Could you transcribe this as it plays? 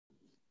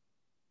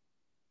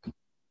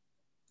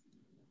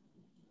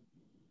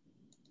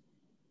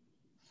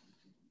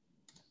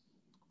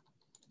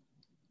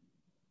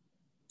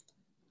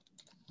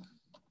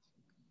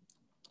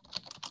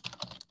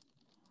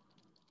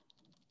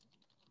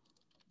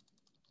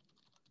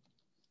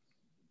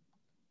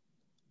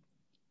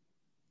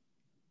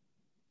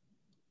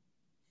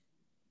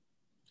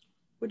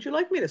Would you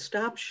like me to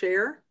stop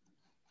share?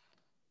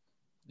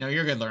 No,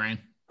 you're good, Lorraine.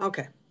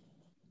 Okay.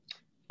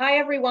 Hi,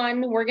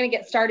 everyone. We're going to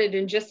get started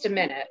in just a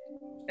minute.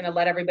 I'm going to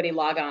let everybody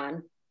log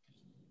on.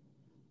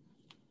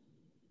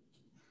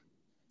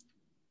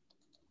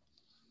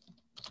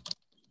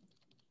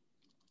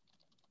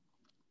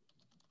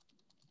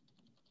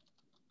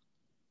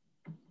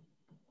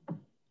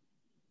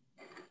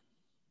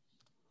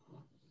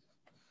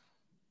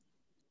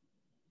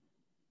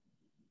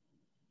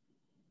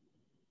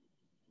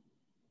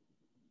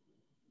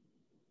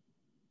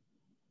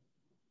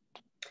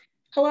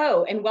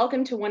 Hello, and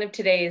welcome to one of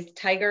today's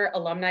Tiger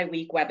Alumni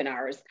Week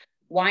webinars,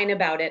 Wine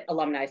About It,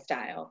 Alumni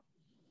Style.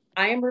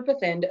 I am Rupa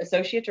Thind,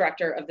 Associate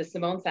Director of the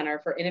Simone Center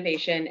for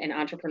Innovation and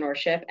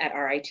Entrepreneurship at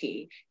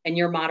RIT, and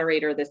your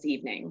moderator this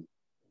evening.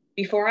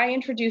 Before I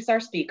introduce our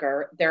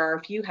speaker, there are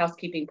a few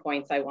housekeeping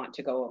points I want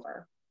to go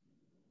over.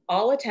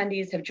 All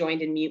attendees have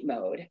joined in mute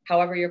mode.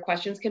 However, your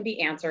questions can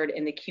be answered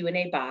in the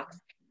Q&A box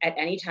at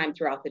any time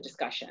throughout the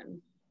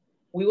discussion.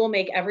 We will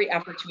make every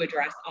effort to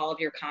address all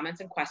of your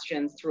comments and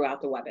questions throughout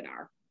the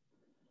webinar.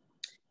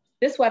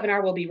 This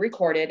webinar will be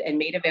recorded and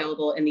made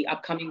available in the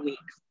upcoming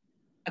weeks.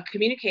 A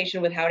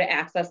communication with how to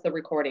access the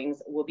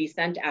recordings will be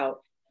sent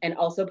out and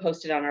also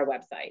posted on our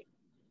website.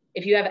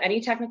 If you have any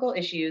technical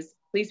issues,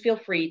 please feel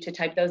free to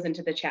type those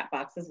into the chat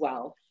box as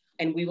well,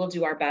 and we will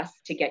do our best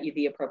to get you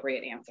the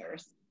appropriate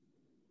answers.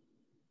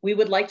 We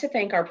would like to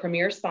thank our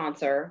premier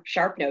sponsor,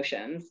 Sharp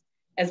Notions,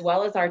 as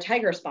well as our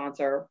Tiger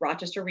sponsor,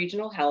 Rochester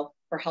Regional Health,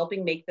 for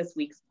helping make this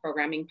week's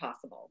programming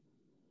possible.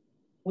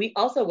 We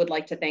also would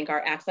like to thank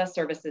our Access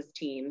Services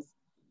teams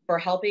for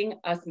helping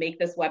us make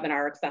this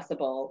webinar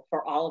accessible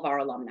for all of our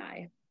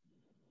alumni.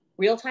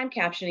 Real-time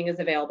captioning is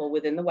available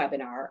within the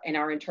webinar, and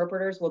our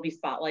interpreters will be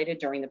spotlighted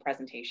during the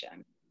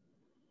presentation.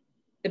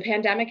 The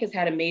pandemic has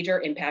had a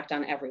major impact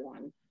on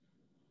everyone,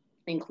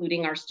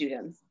 including our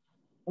students.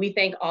 We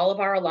thank all of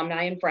our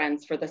alumni and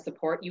friends for the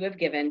support you have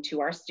given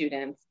to our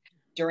students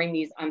during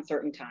these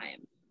uncertain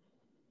times.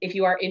 If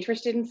you are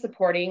interested in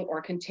supporting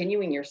or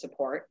continuing your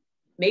support,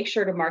 make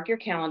sure to mark your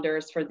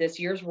calendars for this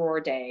year's Roar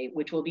Day,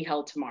 which will be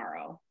held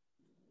tomorrow.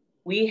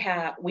 We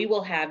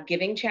will have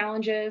giving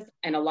challenges,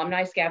 an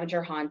alumni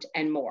scavenger hunt,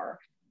 and more.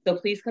 So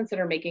please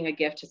consider making a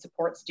gift to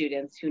support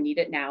students who need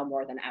it now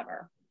more than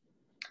ever.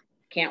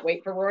 Can't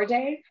wait for Roar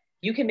Day?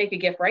 You can make a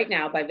gift right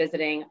now by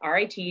visiting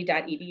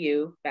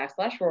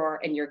rit.edu/roar,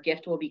 and your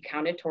gift will be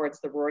counted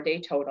towards the Roar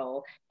Day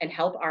total and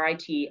help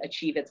RIT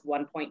achieve its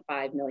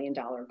 $1.5 million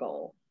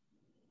goal.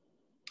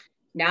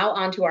 Now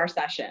on to our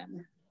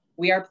session.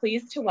 We are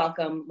pleased to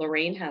welcome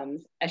Lorraine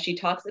Hems as she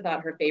talks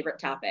about her favorite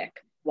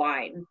topic,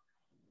 wine.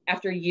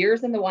 After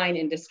years in the wine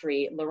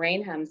industry,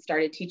 Lorraine Hems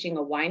started teaching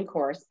a wine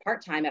course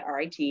part-time at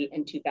RIT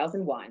in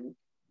 2001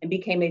 and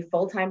became a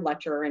full-time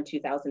lecturer in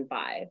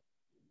 2005.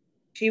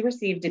 She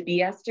received a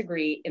BS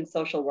degree in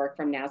social work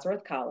from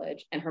Nazareth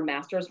College and her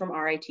master's from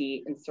RIT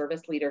in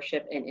service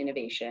leadership and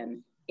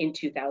innovation in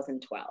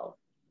 2012.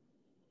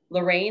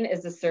 Lorraine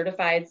is a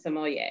certified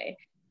sommelier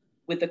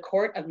with the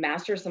Court of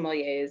Master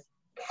Sommeliers,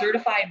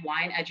 certified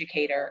wine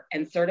educator,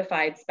 and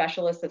certified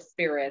specialist of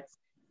spirits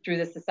through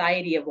the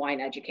Society of Wine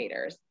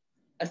Educators,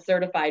 a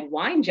certified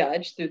wine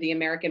judge through the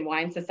American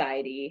Wine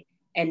Society,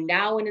 and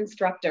now an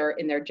instructor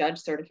in their judge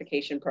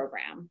certification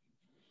program.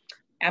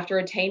 After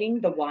attaining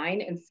the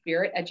Wine and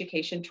Spirit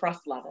Education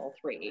Trust Level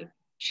 3,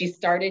 she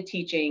started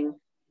teaching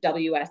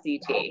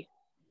WSET.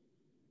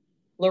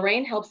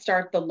 Lorraine helped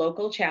start the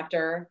local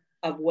chapter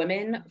of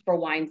Women for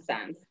Wine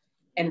Sense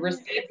and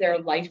received their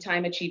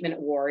Lifetime Achievement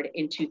Award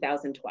in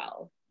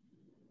 2012.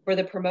 For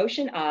the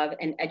promotion of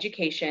and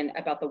education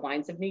about the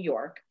wines of New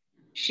York,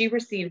 she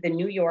received the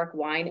New York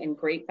Wine and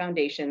Grape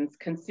Foundation's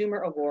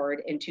Consumer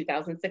Award in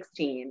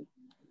 2016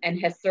 and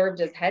has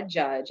served as head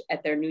judge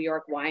at their New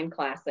York Wine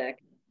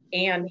Classic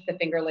and the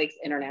Finger Lakes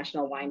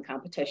International Wine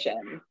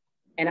Competition.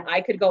 And I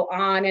could go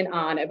on and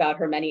on about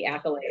her many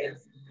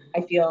accolades.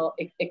 I feel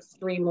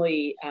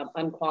extremely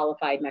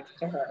unqualified next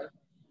to her.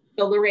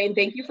 So Lorraine,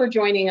 thank you for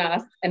joining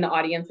us, and the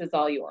audience is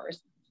all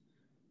yours.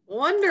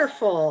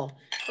 Wonderful.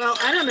 Well,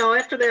 I don't know,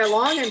 after that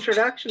long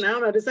introduction, I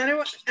don't know, does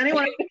anyone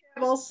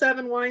have all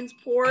 7 wines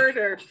poured?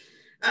 Or,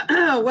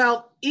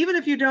 well, even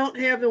if you don't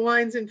have the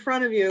wines in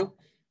front of you,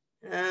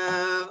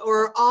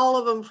 or all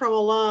of them from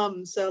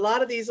alums, so a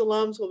lot of these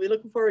alums will be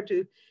looking forward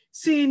to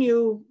seeing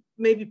you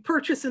maybe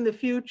purchase in the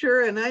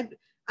future. And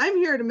I'm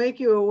here to make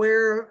you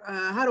aware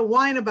how to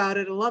wine about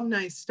it,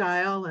 alumni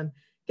style, and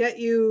get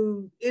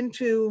you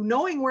into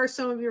knowing where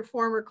some of your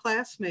former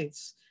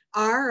classmates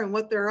are and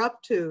what they're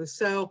up to.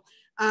 So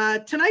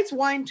tonight's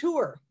wine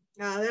tour,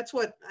 that's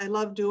what I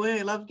love doing.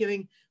 I love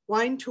giving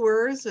wine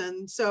tours.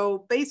 And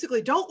so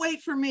basically, don't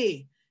wait for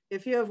me.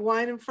 If you have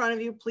wine in front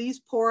of you, please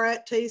pour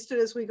it, taste it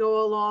as we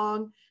go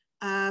along,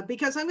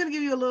 because I'm going to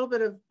give you a little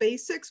bit of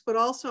basics, but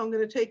also I'm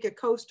going to take it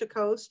coast to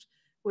coast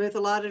with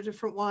a lot of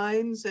different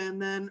wines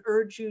and then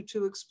urge you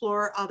to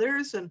explore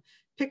others and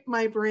pick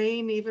my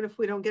brain, even if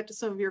we don't get to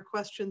some of your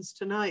questions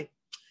tonight.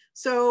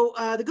 So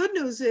the good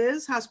news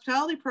is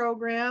hospitality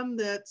program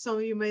that some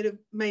of you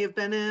may have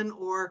been in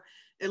or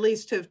at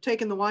least have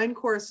taken the wine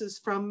courses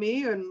from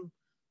me, and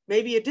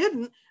maybe you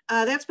didn't,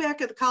 that's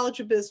back at the College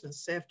of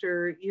Business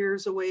after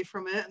years away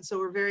from it. And so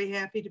we're very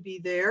happy to be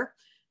there.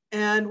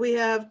 And we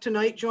have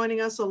tonight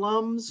joining us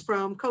alums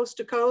from coast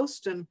to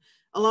coast and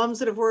alums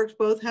that have worked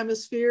both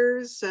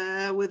hemispheres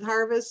with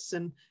harvests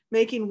and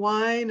making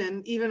wine,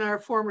 and even our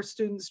former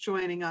students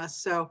joining us.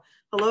 So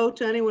hello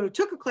to anyone who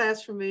took a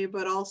class from me,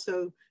 but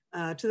also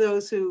to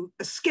those who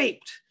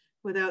escaped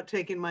without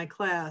taking my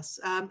class.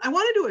 I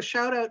want to do a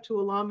shout out to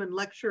alum and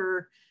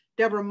lecturer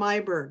Deborah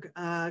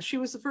Myberg. She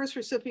was the first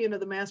recipient of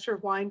the Master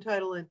of Wine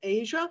title in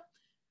Asia,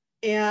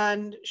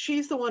 and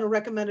she's the one who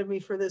recommended me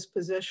for this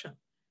position.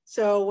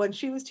 So when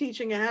she was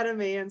teaching ahead of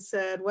me and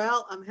said,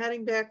 well, I'm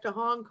heading back to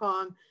Hong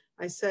Kong,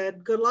 I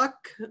said, good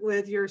luck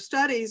with your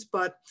studies,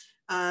 but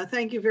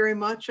thank you very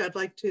much. I'd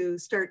like to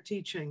start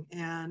teaching,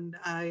 and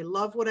I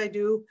love what I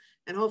do,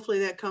 and hopefully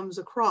that comes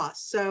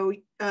across. So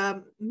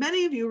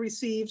many of you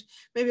received,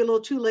 maybe a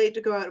little too late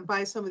to go out and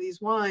buy some of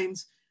these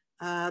wines,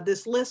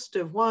 this list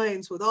of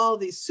wines with all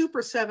these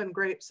Super 7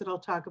 grapes that I'll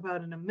talk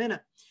about in a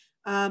minute.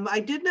 I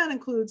did not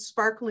include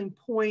Sparkling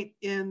Point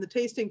in the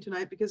tasting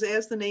tonight because,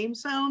 as the name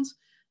sounds,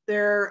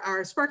 there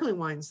are sparkling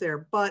wines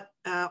there, but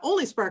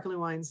only sparkling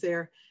wines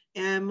there.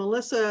 And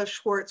Melissa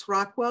Schwartz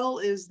Rockwell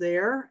is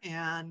there.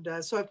 And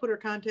so I put her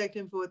contact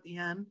info at the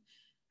end.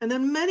 And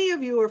then many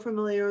of you are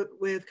familiar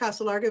with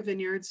Casa Larga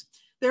Vineyards.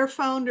 Their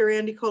founder,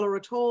 Andy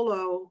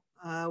Coloratolo,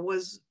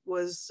 was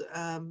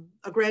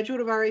a graduate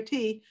of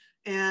RIT,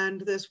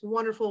 and this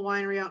wonderful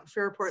winery out in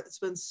Fairport that's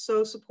been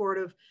so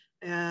supportive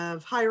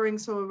of hiring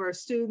some of our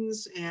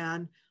students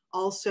and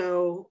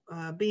also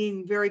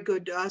being very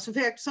good to us. In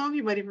fact, some of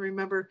you might even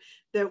remember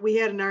that we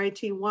had an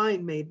RIT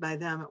wine made by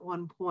them at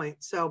one point.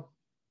 So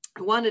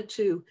I wanted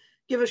to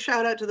give a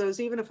shout out to those,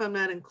 even if I'm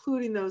not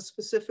including those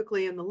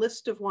specifically in the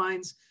list of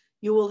wines.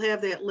 You will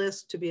have that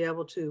list to be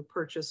able to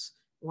purchase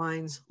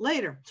wines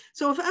later.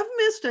 So if I've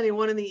missed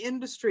anyone in the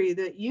industry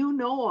that you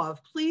know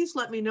of, please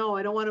let me know.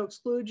 I don't want to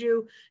exclude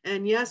you.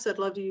 And yes, I'd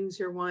love to use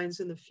your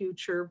wines in the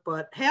future,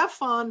 but have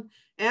fun,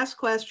 ask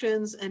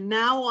questions. And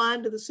now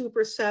on to the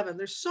Super 7.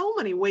 There's so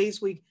many ways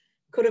we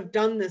could have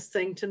done this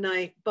thing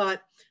tonight,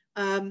 but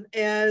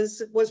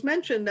as was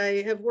mentioned,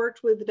 I have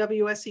worked with the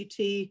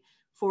WSET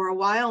for a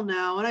while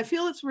now, and I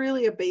feel it's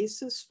really a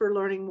basis for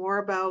learning more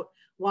about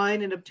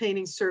wine and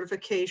obtaining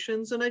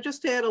certifications. And I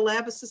just had a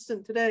lab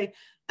assistant today.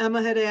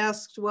 Emma had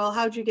asked, well,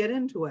 how'd you get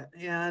into it?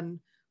 And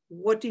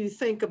what do you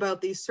think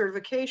about these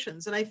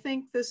certifications? And I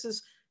think this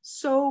is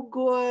so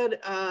good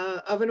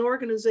of an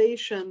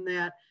organization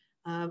that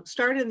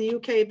started in the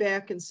UK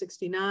back in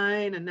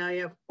 '69, and now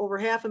you have over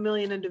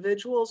 500,000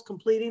 individuals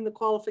completing the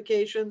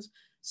qualifications,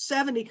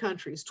 70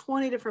 countries,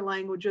 20 different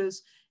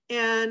languages,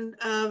 and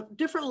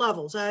different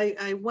levels.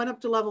 I went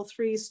up to level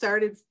 3,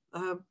 started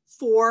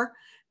 4,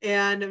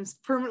 and I'm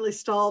permanently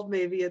stalled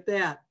maybe at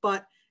that.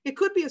 But it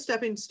could be a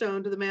stepping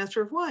stone to the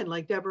Master of Wine,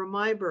 like Deborah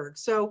Myberg.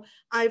 So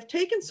I've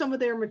taken some of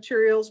their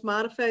materials,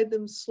 modified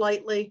them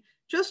slightly,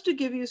 just to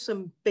give you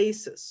some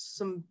basis,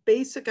 some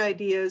basic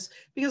ideas,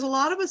 because a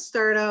lot of us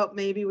start out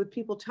maybe with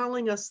people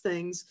telling us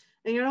things,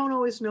 and you don't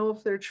always know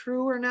if they're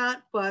true or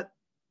not, but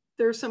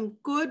there's some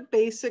good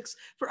basics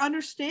for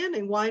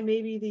understanding why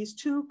maybe these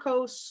 2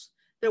 coasts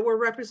that we're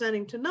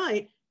representing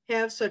tonight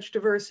have such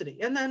diversity.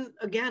 And then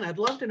again, I'd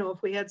love to know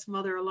if we had some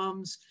other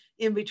alums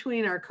in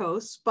between our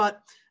coasts,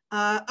 but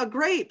a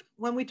grape,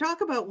 when we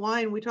talk about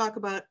wine, we talk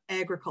about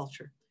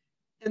agriculture.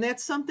 And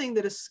that's something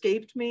that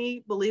escaped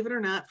me, believe it or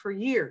not, for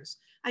years.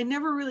 I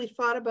never really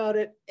thought about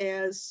it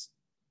as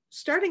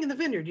starting in the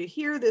vineyard. You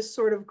hear this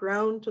sort of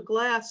ground to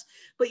glass,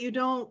 but you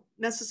don't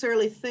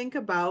necessarily think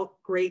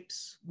about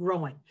grapes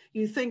growing.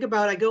 You think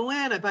about, I go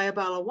in, I buy a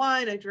bottle of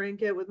wine, I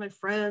drink it with my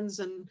friends,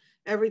 and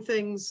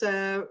everything's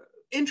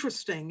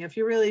interesting. If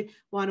you really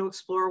want to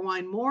explore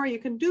wine more, you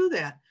can do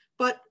that.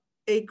 But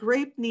a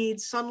grape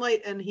needs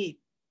sunlight and heat,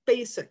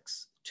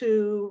 basics,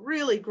 to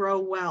really grow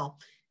well.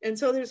 And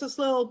so there's this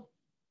little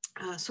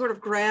sort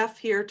of graph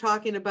here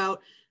talking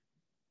about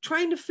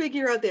trying to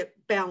figure out that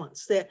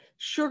balance, that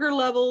sugar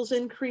levels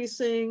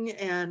increasing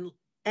and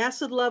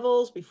acid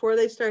levels before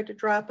they start to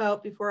drop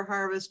out before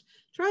harvest,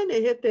 trying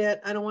to hit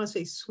that, I don't want to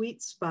say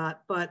sweet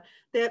spot, but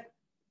that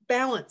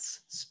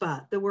balance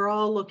spot that we're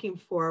all looking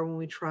for when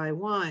we try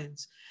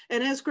wines.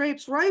 And as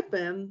grapes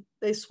ripen,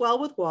 they swell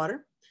with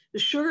water. The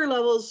sugar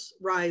levels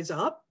rise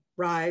up.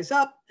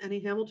 Any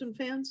Hamilton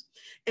fans?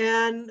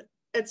 And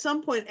at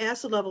some point,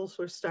 acid levels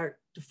will start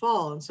to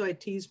fall. And so I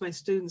tease my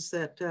students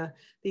that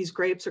these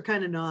grapes are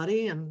kind of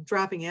naughty and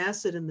dropping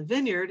acid in the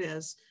vineyard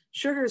as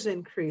sugar's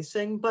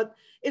increasing. But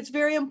it's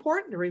very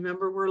important to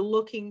remember we're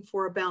looking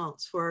for a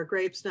balance for our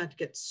grapes not to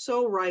get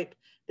so ripe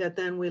that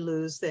then we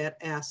lose that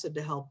acid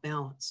to help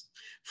balance.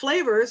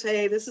 Flavors,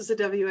 hey, this is a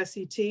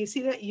WSET.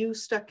 See that U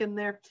stuck in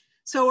there?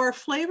 So our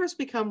flavors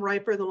become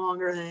riper the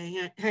longer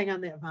they hang on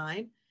that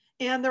vine.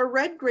 And their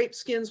red grape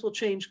skins will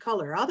change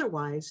color.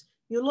 Otherwise,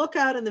 you look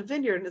out in the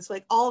vineyard and it's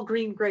like all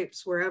green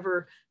grapes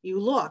wherever you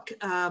look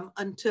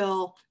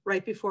until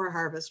right before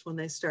harvest when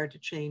they start to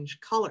change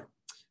color.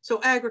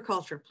 So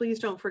agriculture, please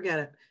don't forget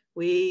it.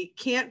 We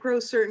can't grow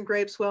certain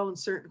grapes well in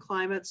certain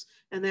climates,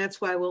 and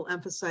that's why we'll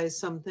emphasize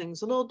some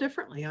things a little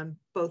differently on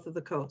both of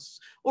the coasts,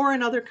 or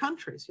in other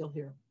countries. You'll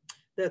hear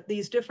that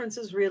these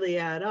differences really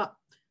add up.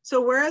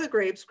 So where the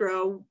grapes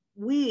grow,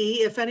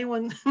 we, if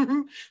anyone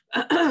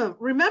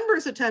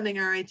remembers attending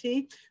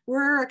RIT,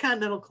 we're a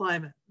continental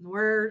climate.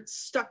 We're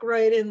stuck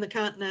right in the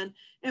continent,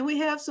 and we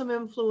have some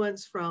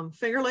influence from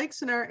Finger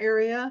Lakes in our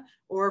area,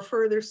 or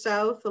further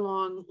south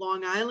along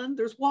Long Island.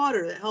 There's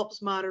water that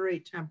helps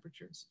moderate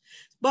temperatures,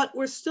 but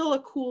we're still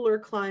a cooler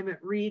climate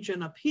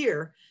region up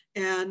here,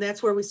 and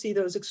that's where we see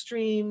those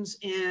extremes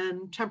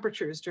in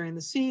temperatures during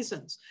the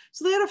seasons.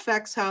 So that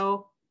affects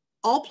how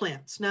all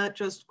plants, not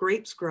just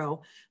grapes,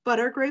 grow, but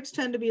our grapes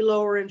tend to be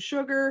lower in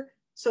sugar,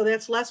 so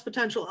that's less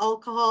potential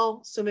alcohol,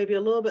 so maybe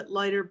a little bit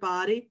lighter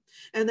body.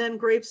 And then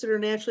grapes that are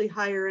naturally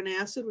higher in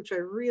acid, which I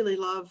really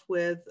love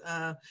with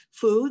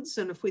foods.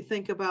 And if we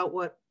think about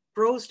what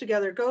grows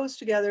together, goes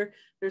together,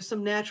 there's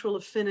some natural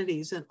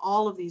affinities in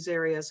all of these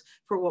areas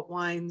for what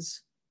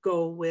wines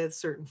go with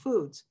certain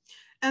foods.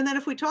 And then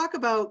if we talk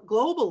about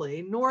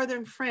globally,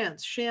 northern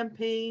France,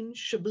 Champagne,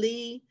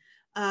 Chablis,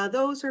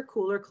 those are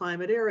cooler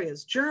climate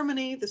areas.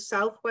 Germany, the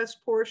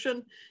southwest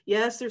portion,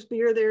 yes, there's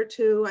beer there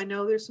too. I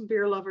know there's some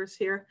beer lovers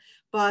here,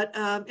 but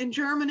in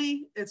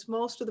Germany, it's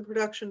most of the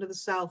production to the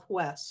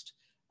southwest.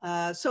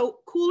 So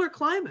cooler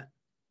climate,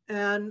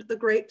 and the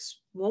grapes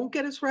won't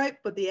get as ripe,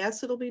 but the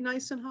acid will be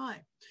nice and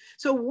high.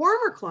 So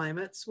warmer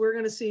climates, we're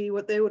going to see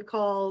what they would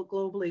call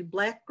globally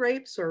black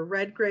grapes, or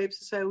red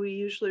grapes is how we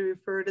usually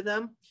refer to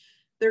them.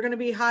 They're going to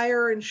be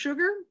higher in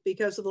sugar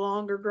because of the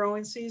longer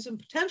growing season,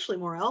 potentially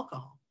more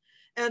alcohol.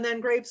 And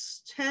then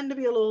grapes tend to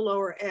be a little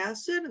lower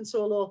acid, and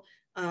so a little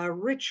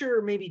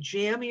richer, maybe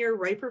jammier,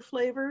 riper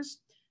flavors.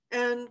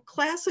 And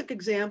classic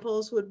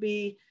examples would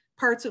be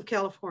parts of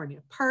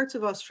California, parts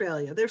of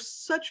Australia. They're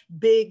such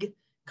big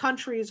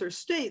countries or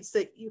states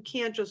that you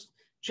can't just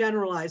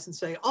generalize and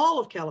say all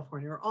of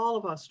California or all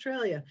of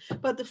Australia.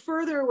 But the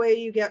further away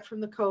you get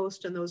from the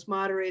coast and those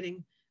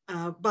moderating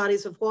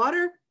bodies of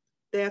water,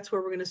 that's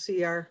where we're going to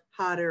see our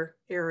hotter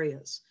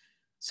areas.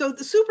 So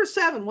the Super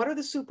 7, what are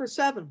the Super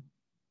 7?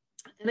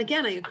 And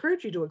again, I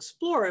encourage you to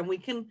explore, and we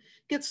can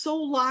get so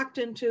locked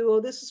into,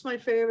 oh, this is my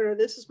favorite, or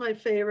this is my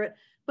favorite,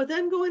 but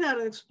then going out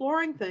and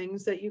exploring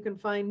things that you can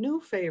find new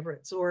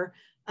favorites, or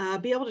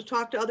be able to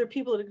talk to other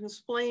people that can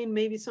explain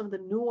maybe some of the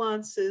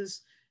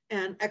nuances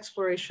and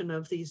exploration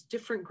of these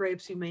different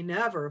grapes you may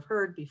never have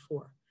heard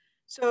before.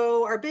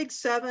 So our big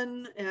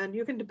 7, and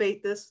you can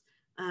debate this,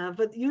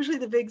 but usually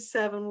the big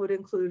 7 would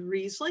include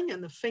Riesling,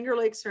 and the Finger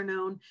Lakes are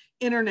known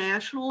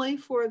internationally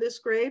for this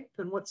grape.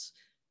 And what's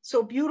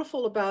so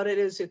beautiful about it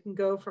is it can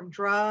go from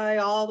dry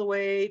all the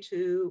way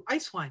to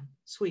ice wine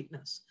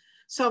sweetness.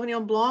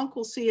 Sauvignon Blanc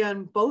we'll see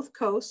on both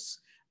coasts,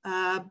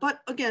 but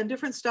again,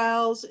 different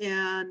styles.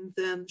 And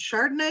then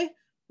Chardonnay,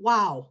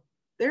 wow,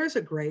 there's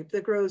a grape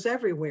that grows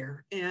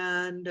everywhere,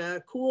 and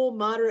cool,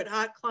 moderate,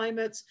 hot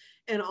climates,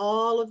 and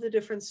all of the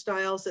different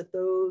styles that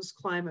those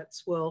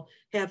climates will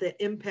have that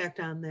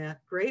impact on that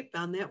grape,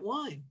 on that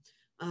wine.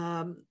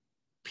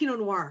 Pinot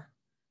Noir.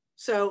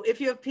 So if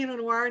you have Pinot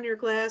Noir in your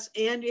glass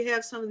and you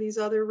have some of these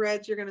other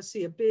reds, you're going to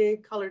see a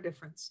big color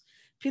difference.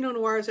 Pinot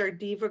Noir is our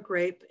diva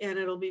grape, and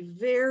it'll be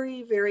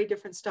very, very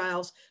different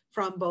styles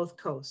from both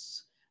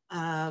coasts.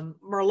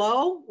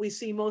 Merlot, we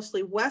see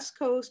mostly West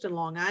Coast and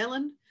Long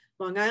Island.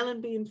 Long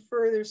Island being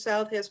further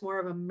south has more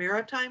of a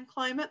maritime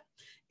climate.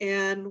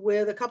 And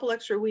with a couple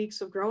extra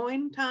weeks of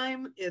growing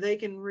time, they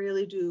can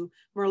really do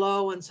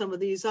Merlot and some of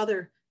these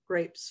other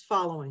grapes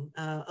following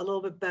a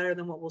little bit better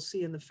than what we'll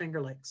see in the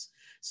Finger Lakes.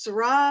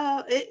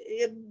 Syrah,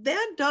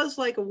 that does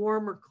like a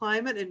warmer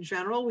climate in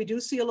general. We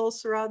do see a little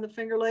Syrah in the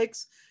Finger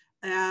Lakes,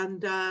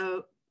 and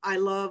I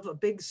love a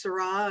big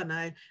Syrah, and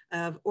I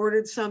have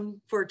ordered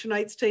some for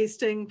tonight's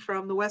tasting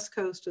from the West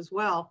Coast as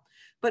well.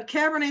 But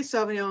Cabernet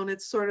Sauvignon,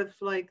 it's sort of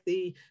like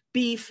the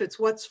beef, it's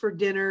what's for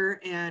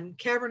dinner, and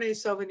Cabernet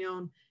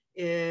Sauvignon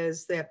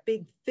is that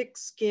big,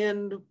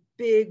 thick-skinned,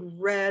 big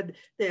red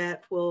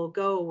that will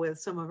go with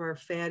some of our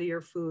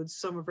fattier foods,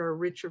 some of our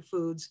richer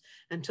foods,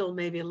 until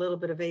maybe a little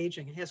bit of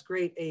aging. It has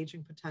great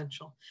aging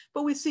potential.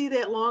 But we see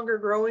that longer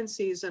growing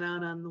season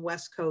on the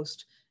West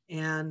Coast,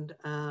 and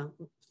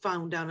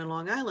found down in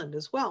Long Island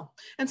as well.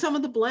 And some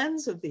of the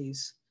blends of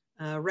these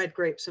red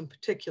grapes in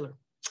particular.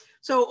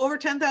 So over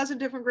 10,000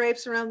 different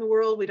grapes around the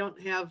world. We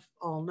don't have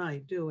all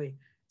night, do we?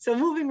 So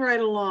moving right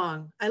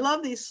along. I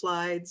love these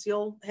slides.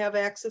 You'll have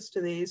access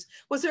to these.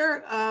 Was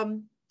there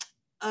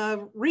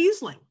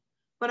Riesling?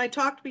 When I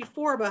talked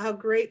before about how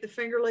great the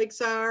Finger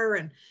Lakes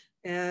are,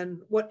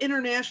 and what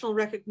international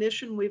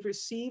recognition we've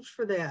received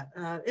for that,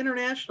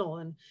 international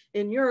and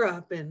in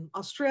Europe and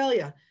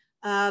Australia.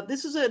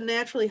 This is a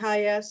naturally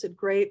high acid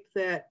grape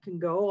that can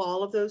go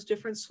all of those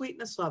different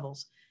sweetness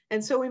levels.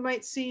 And so we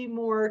might see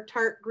more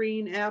tart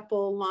green,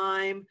 apple,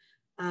 lime,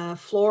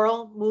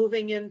 floral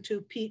moving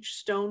into peach,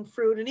 stone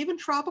fruit, and even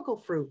tropical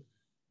fruit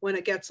when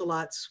it gets a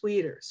lot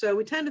sweeter. So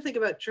we tend to think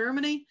about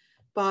Germany,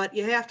 but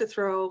you have to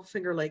throw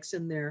Finger Lakes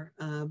in there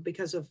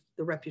because of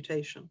the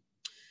reputation.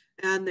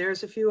 And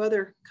there's a few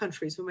other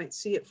countries we might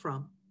see it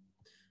from.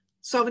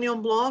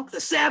 Sauvignon Blanc, the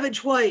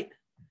Savage White.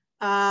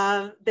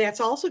 That's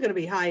also going to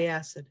be high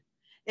acid.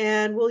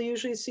 And we'll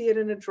usually see it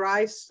in a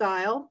dry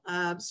style,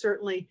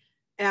 certainly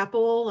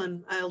apple,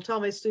 and I'll tell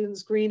my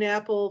students green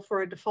apple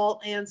for a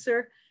default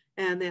answer,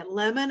 and that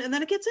lemon, and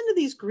then it gets into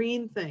these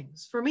green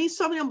things. For me,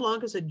 Sauvignon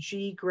Blanc is a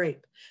G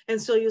grape. And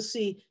so you'll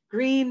see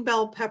green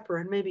bell pepper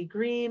and maybe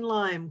green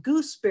lime,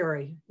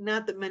 gooseberry.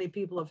 Not that many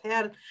people have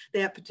had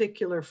that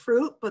particular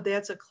fruit, but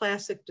that's a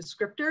classic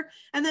descriptor.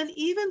 And then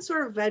even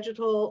sort of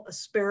vegetal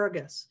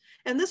asparagus.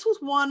 And this was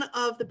one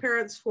of the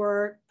parents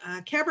for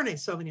Cabernet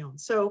Sauvignon.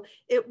 So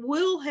it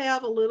will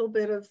have a little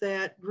bit of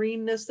that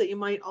greenness that you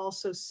might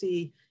also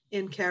see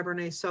in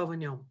Cabernet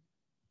Sauvignon.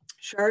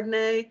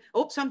 Chardonnay,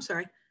 oops, I'm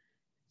sorry.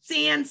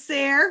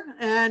 Sancerre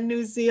and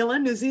New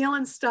Zealand. New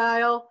Zealand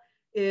style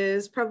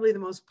is probably the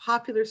most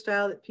popular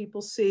style that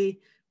people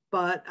see,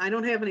 but I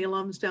don't have any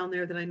alums down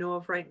there that I know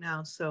of right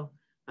now, so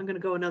I'm going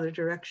to go another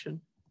direction.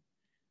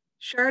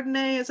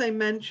 Chardonnay, as I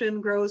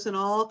mentioned, grows in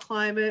all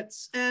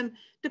climates, and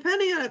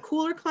depending on a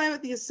cooler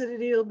climate, the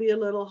acidity will be a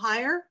little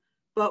higher,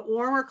 but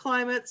warmer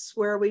climates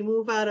where we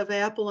move out of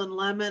apple and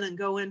lemon and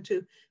go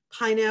into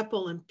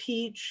pineapple and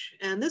peach.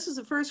 And this is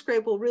the first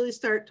grape we'll really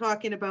start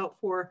talking about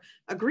for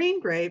a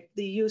green grape,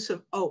 the use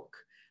of oak.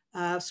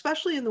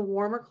 Especially in the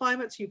warmer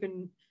climates, you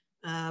can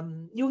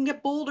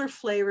get bolder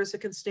flavors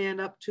that can stand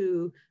up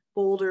to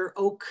bolder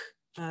oak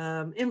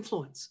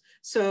influence.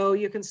 So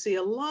you can see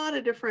a lot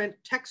of different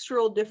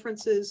textural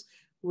differences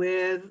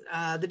with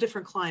the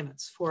different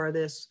climates for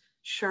this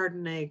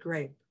Chardonnay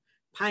grape.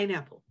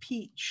 Pineapple,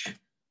 peach,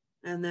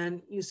 and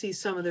then you see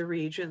some of the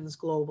regions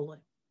globally.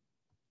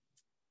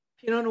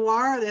 Pinot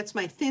Noir, that's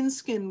my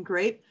thin-skinned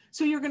grape.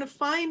 So you're going to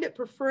find it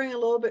preferring a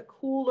little bit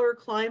cooler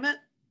climate,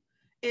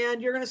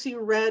 and you're going to see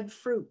red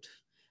fruit.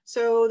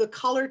 So the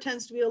color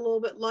tends to be a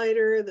little bit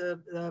lighter.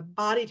 The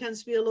body tends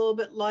to be a little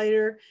bit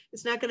lighter.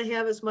 It's not going to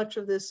have as much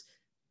of this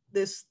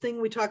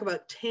thing we talk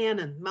about,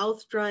 tannin,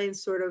 mouth drying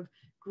sort of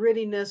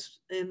grittiness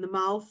in the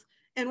mouth.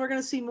 And we're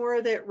going to see more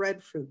of that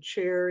red fruit,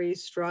 cherry,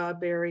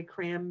 strawberry,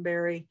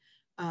 cranberry,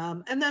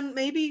 and then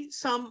maybe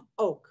some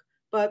oak.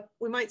 But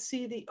we might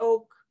see the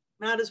oak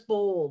not as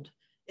bold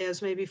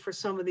as maybe for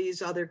some of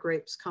these other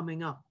grapes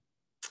coming up.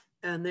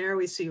 And there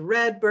we see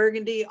red,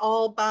 burgundy,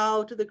 all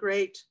bow to the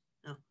great.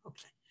 Oh,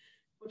 okay.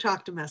 We'll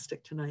talk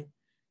domestic tonight.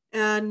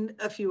 And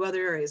a few other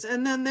areas.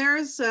 And then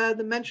there's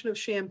the mention of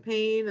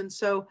champagne. And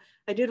so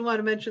I did want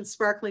to mention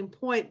Sparkling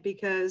Point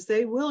because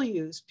they will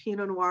use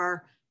Pinot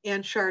Noir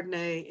and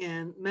Chardonnay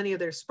in many of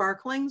their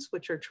sparklings,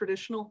 which are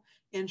traditional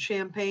in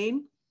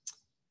Champagne.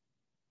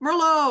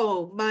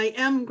 Merlot, my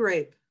M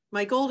grape,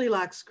 my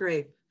Goldilocks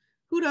grape.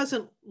 Who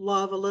doesn't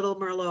love a little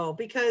Merlot?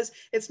 Because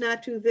it's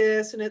not too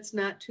this and it's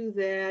not too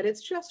that.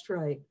 It's just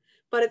right.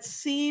 But it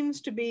seems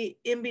to be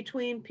in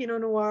between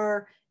Pinot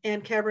Noir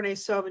and Cabernet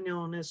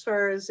Sauvignon as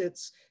far as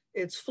its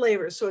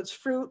flavors. So its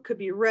fruit could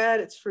be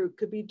red, its fruit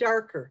could be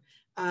darker.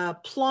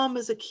 Plum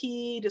is a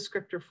key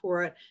descriptor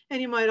for it.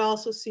 And you might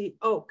also see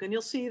oak. And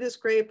you'll see this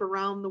grape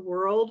around the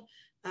world.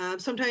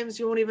 Sometimes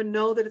you won't even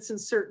know that it's in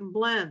certain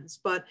blends,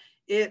 but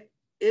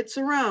it's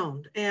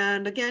around.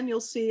 And again,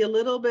 you'll see a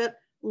little bit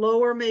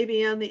lower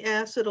maybe on the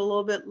acid, a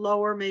little bit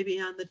lower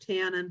maybe on the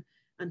tannin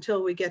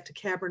until we get to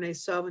Cabernet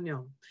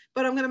Sauvignon.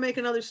 But I'm going to make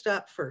another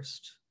stop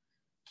first.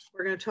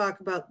 We're going to talk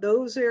about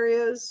those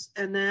areas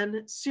and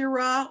then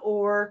Syrah,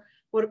 or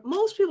what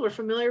most people are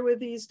familiar with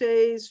these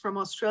days from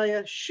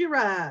Australia,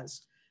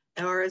 Shiraz.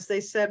 Or as they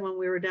said when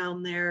we were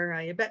down there,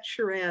 I bet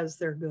Shiraz,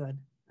 they're good.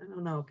 I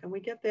don't know. Can we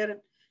get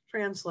that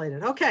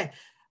translated? Okay.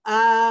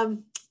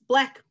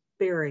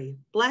 Blackberry,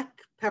 black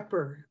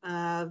pepper,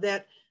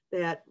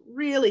 that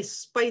really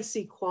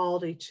spicy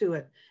quality to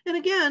it. And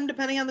again,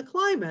 depending on the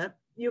climate,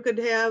 you could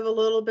have a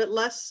little bit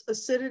less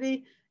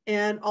acidity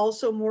and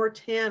also more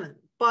tannin.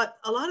 But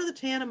a lot of the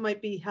tannin might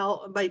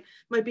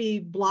be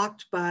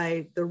blocked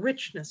by the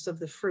richness of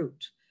the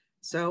fruit.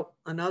 So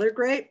another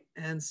grape,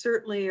 and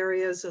certainly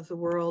areas of the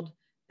world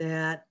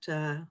that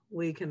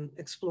we can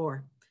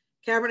explore.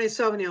 Cabernet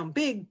Sauvignon,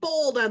 big,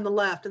 bold on the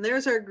left. And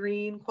there's our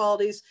green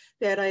qualities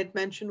that I had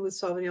mentioned with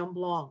Sauvignon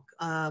Blanc.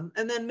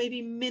 And then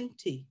maybe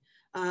minty.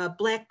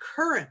 Black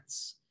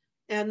currants,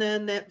 and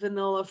then that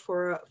vanilla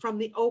from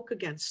the oak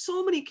again.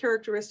 So many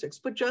characteristics,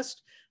 but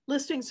just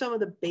listing some of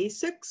the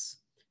basics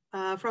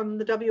from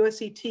the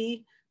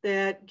WSET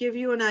that give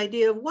you an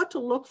idea of what to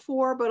look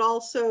for, but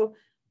also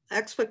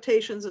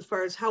expectations as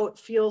far as how it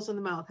feels in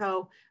the mouth,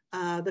 how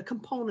the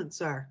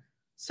components are.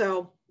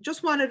 So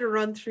just wanted to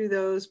run through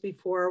those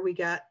before we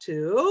got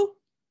to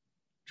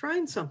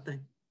trying something.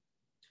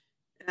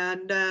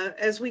 And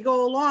as we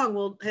go along,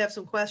 we'll have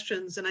some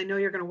questions, and I know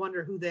you're going to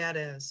wonder who that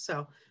is.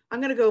 So I'm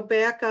going to go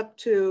back up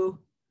to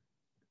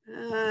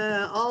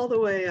all the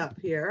way up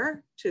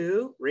here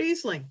to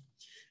Riesling.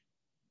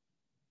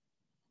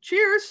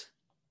 Cheers.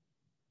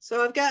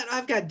 So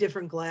I've got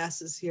different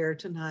glasses here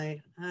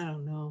tonight. I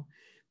don't know.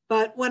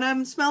 But when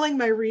I'm smelling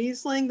my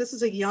Riesling, this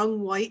is a young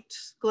white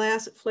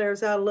glass. It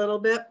flares out a little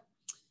bit.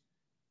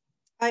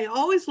 I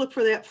always look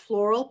for that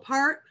floral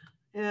part.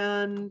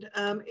 And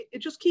it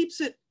just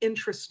keeps it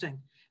interesting.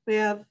 We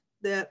have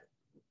that.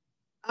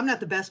 I'm not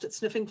the best at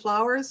sniffing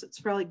flowers. It's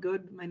probably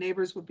good. My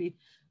neighbors would be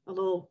a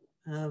little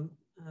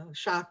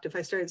shocked if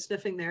I started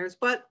sniffing theirs,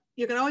 but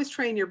you can always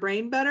train your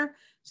brain better.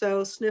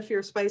 So sniff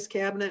your spice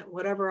cabinet,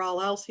 whatever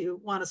all else you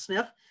want to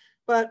sniff.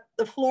 But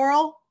the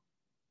floral,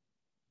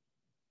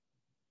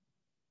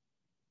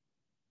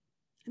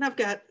 and I've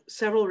got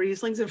several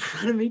Rieslings in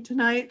front of me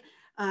tonight.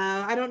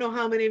 I don't know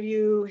how many of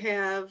you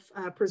have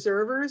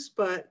preservers,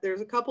 but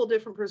there's a couple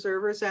different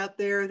preservers out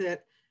there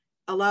that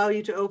allow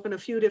you to open a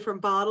few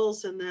different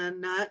bottles and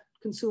then not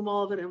consume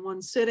all of it in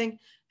one sitting,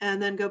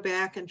 and then go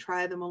back and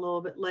try them a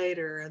little bit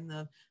later. And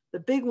the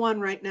big one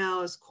right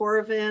now is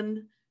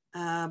Coravin,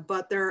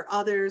 but there are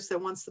others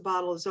that once the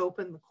bottle is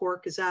open, the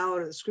cork is out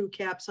or the screw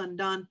cap's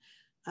undone,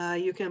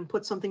 you can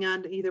put something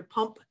on to either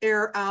pump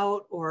air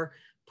out or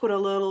put a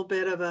little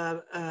bit of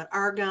a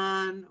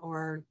argon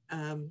or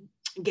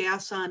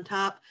gas on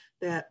top,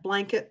 that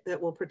blanket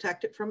that will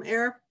protect it from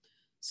air.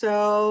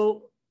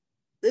 So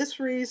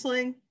this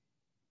Riesling,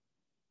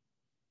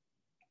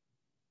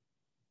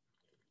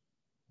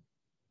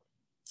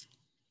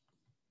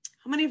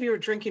 how many of you are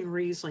drinking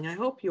Riesling? I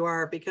hope you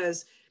are,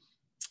 because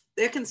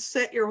that can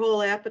set your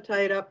whole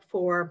appetite up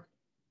for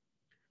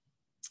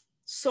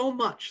so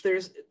much.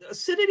 There's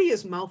acidity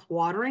is mouth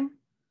watering.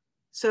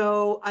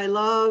 So I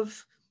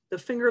love the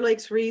Finger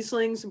Lakes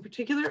Rieslings in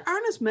particular. There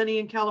aren't as many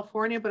in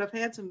California, but I've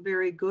had some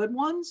very good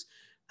ones.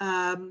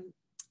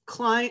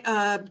 Klein,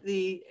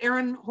 the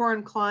Aaron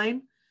Horan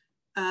Klein,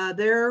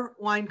 their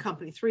wine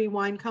company, 3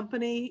 Wine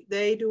Company,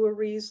 they do a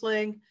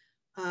Riesling,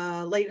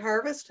 Late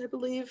Harvest, I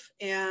believe.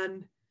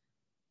 And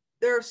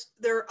there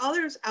are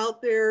others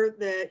out there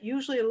that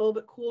usually in a little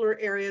bit cooler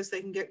areas,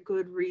 they can get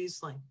good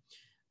Riesling.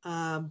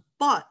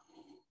 But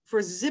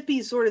for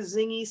zippy, sort of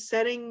zingy,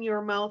 setting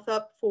your mouth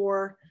up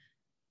for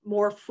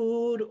more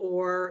food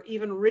or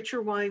even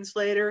richer wines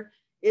later,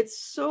 it's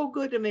so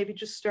good to maybe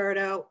just start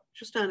out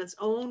just on its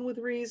own with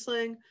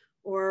Riesling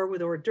or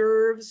with hors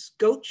d'oeuvres.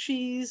 Goat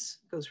cheese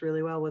goes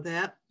really well with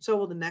that. So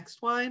will the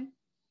next wine.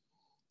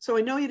 So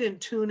I know you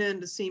didn't tune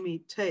in to see me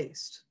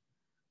taste.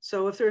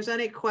 So if there's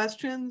any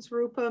questions,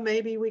 Rupa,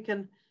 maybe we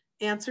can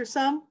answer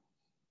some.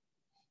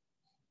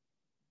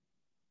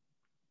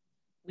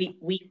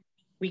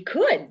 We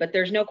could, but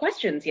there's no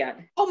questions yet.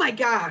 Oh my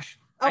gosh.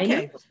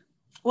 Okay.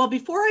 Well,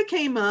 before I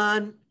came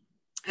on,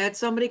 I had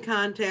somebody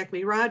contact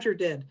me, Roger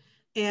did.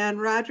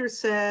 And Roger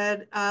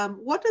said,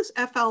 what does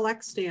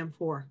FLX stand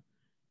for?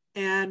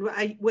 And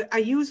I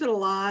use it a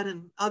lot,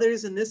 and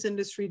others in this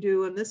industry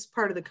do in this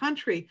part of the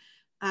country.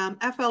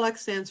 FLX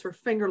stands for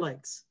Finger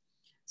Lakes.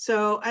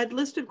 So I'd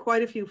listed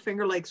quite a few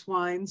Finger Lakes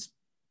wines.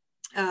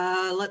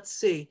 Let's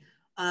see.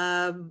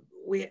 I'm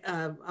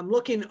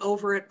looking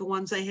over at the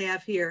ones I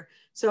have here.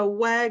 So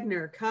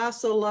Wagner,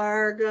 Casa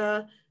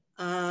Larga,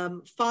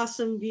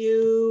 Fossum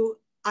View,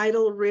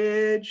 Idle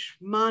Ridge,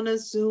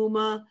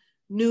 Montezuma,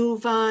 New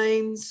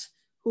Vines.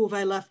 Who have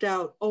I left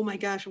out? Oh my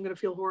gosh, I'm going to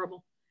feel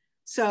horrible.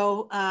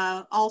 So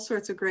all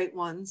sorts of great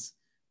ones.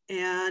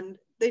 And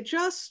they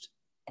just,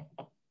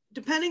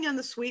 depending on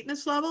the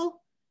sweetness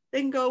level,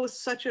 they can go with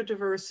such a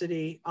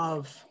diversity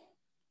of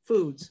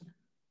foods.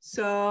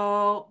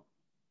 So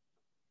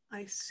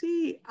I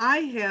see I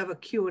have a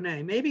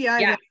Q&A. Maybe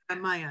I have it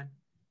on my end.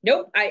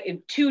 Nope,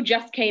 2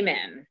 just came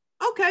in.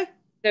 Okay.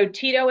 So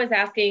Tito is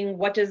asking,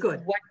 what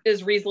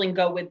does Riesling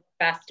go with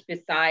best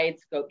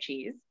besides goat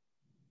cheese?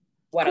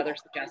 What other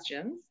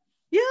suggestions?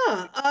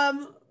 Yeah,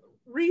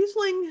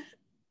 Riesling,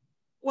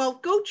 well,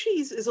 goat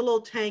cheese is a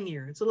little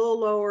tangier. It's a little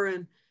lower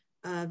in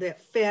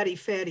that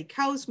fatty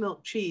cow's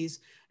milk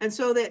cheese. And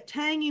so that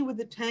tangy with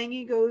the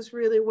tangy goes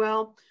really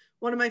well.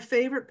 One of my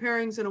favorite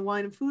pairings in a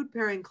wine and food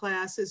pairing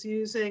class is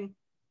using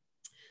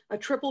a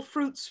triple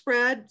fruit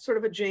spread, sort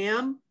of a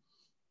jam,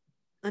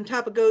 on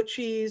top of goat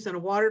cheese and a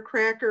water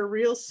cracker,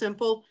 real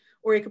simple,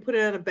 or you could put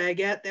it on a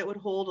baguette. That would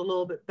hold a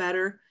little bit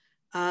better.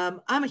 I'm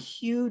a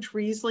huge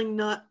Riesling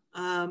nut.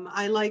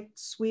 I like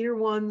sweeter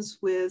ones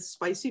with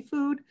spicy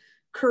food,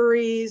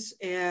 curries,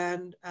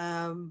 and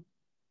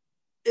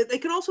they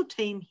can also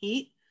tame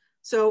heat.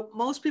 So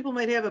most people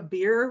might have a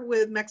beer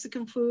with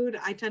Mexican food.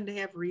 I tend to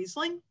have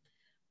Riesling.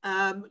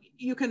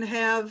 You can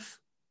have,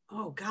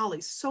 oh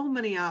golly, so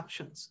many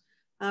options.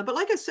 But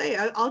like I say,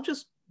 I'll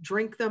just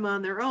drink them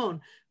on their own.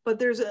 But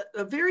there's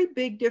a very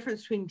big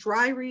difference between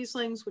dry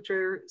Rieslings, which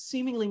are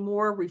seemingly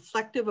more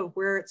reflective of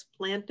where it's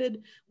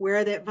planted,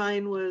 where that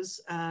vine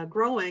was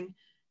growing.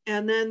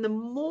 And then the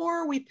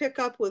more we pick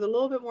up with a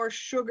little bit more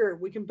sugar,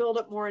 we can build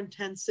up more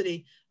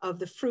intensity of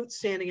the fruit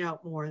standing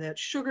out more. That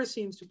sugar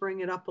seems to bring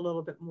it up a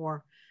little bit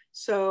more.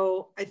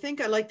 So I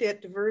think I like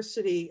that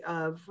diversity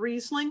of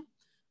Riesling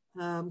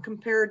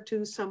compared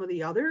to some of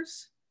the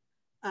others.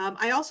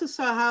 I also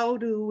saw, how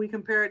do we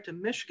compare it to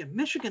Michigan?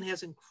 Michigan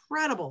has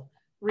incredible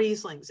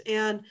Rieslings,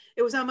 and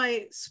it was on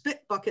my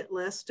spit bucket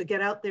list to get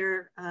out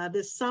there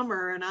this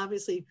summer, and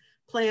obviously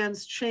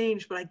plans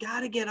change, but I got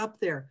to get up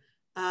there.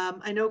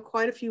 I know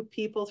quite a few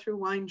people through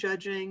wine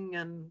judging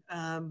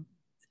and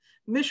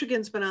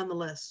Michigan's been on the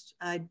list.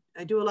 I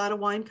do a lot of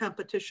wine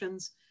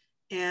competitions,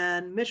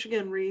 and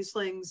Michigan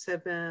Rieslings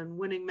have been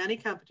winning many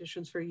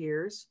competitions for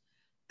years.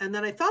 And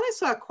then I thought I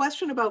saw a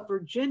question about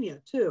Virginia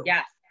too.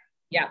 Yes.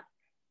 Yeah.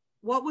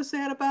 What was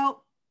that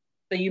about?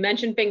 So you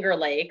mentioned Finger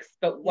Lakes,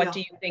 but what do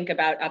you think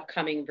about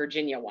upcoming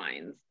Virginia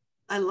wines?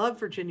 I love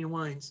Virginia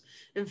wines.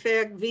 In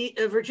fact,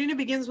 Virginia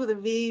begins with a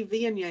V,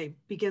 Viognier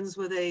begins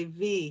with a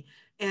V.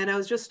 And I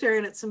was just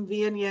staring at some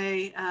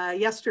Viognier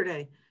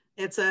yesterday.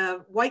 It's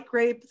a white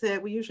grape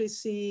that we usually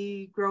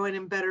see growing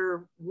in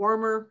better,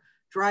 warmer,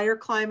 drier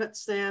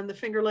climates than the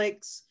Finger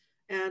Lakes.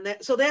 And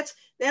so that's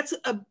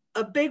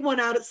a big one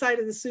outside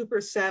of the Super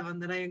 7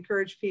 that I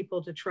encourage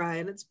people to try.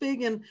 And it's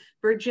big in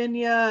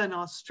Virginia and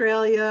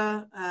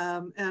Australia,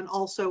 and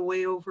also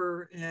way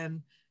over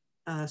in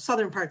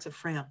southern parts of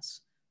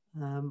France,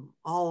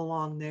 all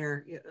along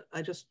there.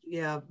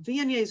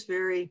 Viognier is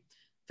very,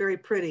 very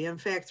pretty. In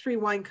fact, 3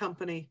 Wine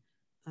Company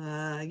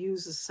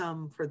uses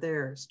some for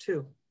theirs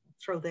too.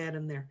 Throw that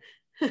in there.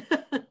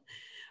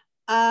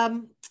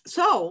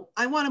 So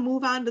I want to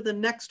move on to the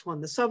next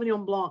one, the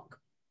Sauvignon Blanc.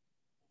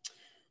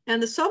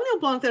 And the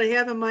Sauvignon Blanc that I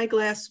have in my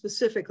glass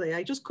specifically,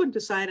 I just couldn't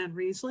decide on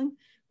Riesling,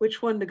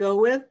 which one to go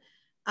with.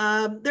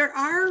 There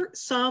are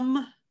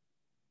some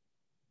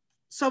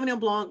Sauvignon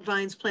Blanc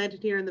vines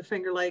planted here in the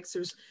Finger Lakes.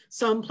 There's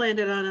some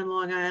planted on in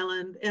Long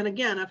Island. And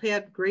again, I've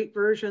had great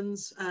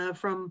versions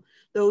from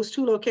those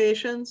 2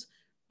 locations,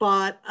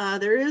 but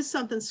there is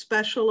something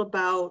special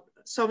about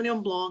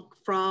Sauvignon Blanc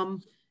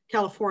from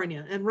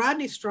California. And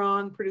Rodney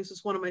Strong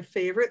produces one of my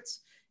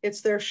favorites.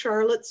 It's their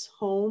Charlotte's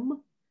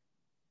Home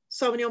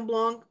Sauvignon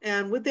Blanc.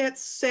 And with that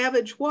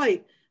savage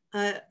white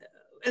and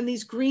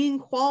these green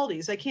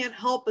qualities, I can't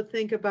help but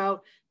think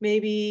about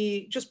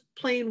maybe just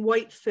plain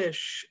white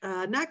fish,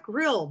 not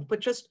grilled, but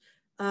just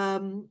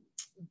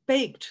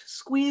baked,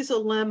 squeeze a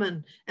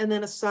lemon, and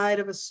then a side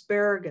of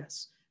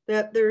asparagus.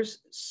 That there's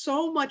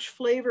so much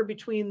flavor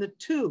between the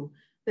 2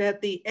 that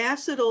the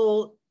acid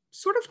will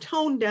sort of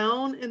tone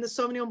down in the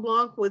Sauvignon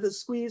Blanc with a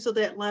squeeze of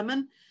that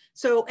lemon.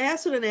 So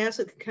acid and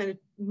acid can kind of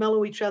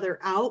mellow each other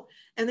out.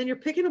 And then you're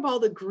picking up all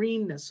the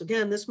greenness.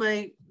 Again, this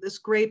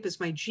grape is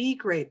my G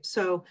grape.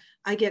 So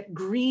I get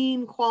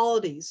green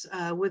qualities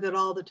with it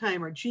all the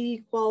time, or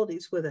G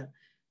qualities with it.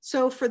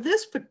 So for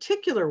this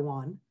particular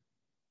one,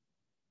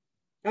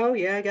 oh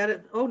yeah, I got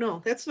it. Oh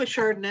no, that's my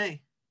Chardonnay.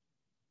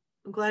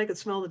 I'm glad I could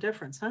smell the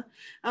difference, huh?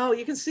 Oh,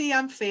 you can see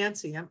I'm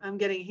fancy. I'm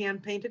getting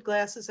hand-painted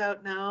glasses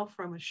out now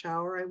from a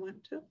shower I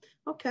went to.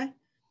 Okay,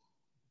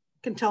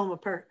 can tell them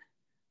apart.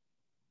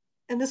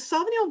 And the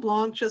Sauvignon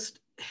Blanc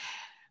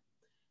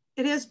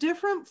it has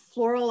different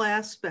floral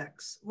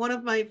aspects. One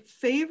of my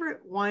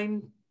favorite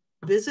wine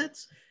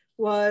visits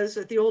was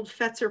at the old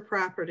Fetzer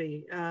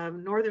property,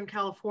 Northern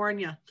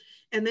California.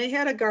 And they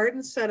had a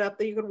garden set up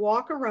that you could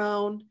walk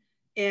around,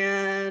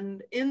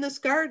 and in this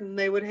garden,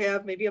 they would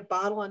have maybe a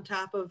bottle on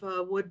top of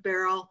a wood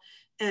barrel,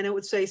 and it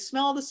would say,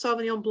 smell the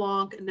Sauvignon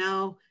Blanc, and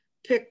now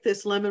pick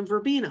this lemon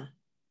verbena.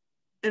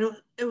 And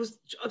it was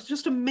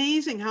just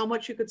amazing how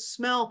much you could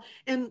smell.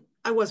 And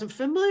I wasn't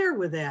familiar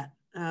with that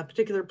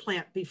particular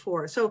plant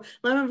before. So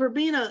lemon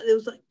verbena, it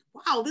was like,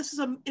 wow, this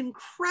is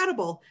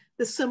incredible,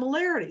 the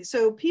similarity.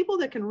 So people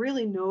that can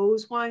really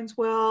nose wines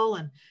well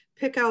and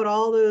pick out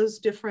all those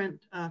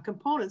different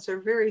components are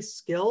very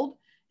skilled,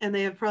 and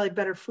they have probably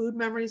better food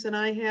memories than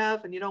I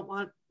have. And you don't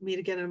want me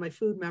to get into my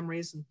food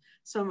memories, and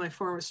some of my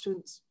former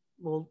students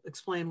will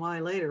explain why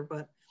later,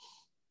 but.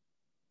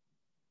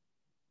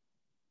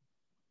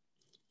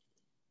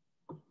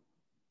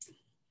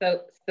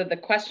 So the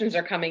questions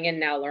are coming in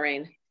now,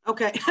 Lorraine.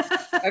 Okay.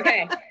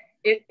 Okay,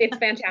 it's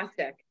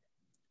fantastic.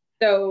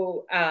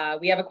 So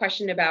we have a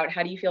question about,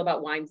 how do you feel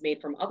about wines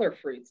made from other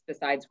fruits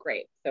besides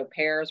grapes? So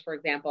pears, for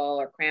example,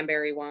 or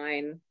cranberry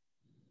wine.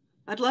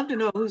 I'd love to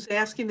know who's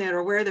asking that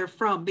or where they're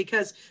from,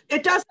 because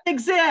it doesn't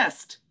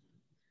exist.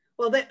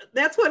 Well,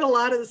 that's what a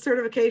lot of the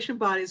certification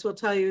bodies will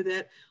tell you,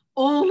 that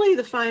only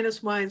the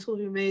finest wines will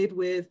be made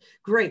with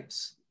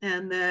grapes,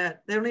 and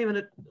that they don't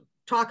even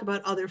talk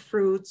about other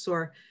fruits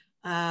or,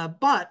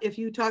 but if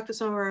you talk to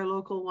some of our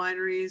local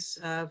wineries,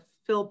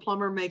 Phil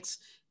Plummer makes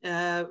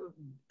an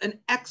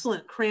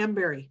excellent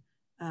cranberry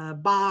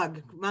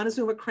bog,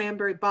 Montezuma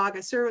cranberry bog.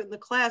 I serve it in the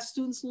class,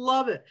 students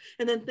love it.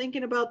 And then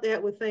thinking about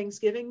that with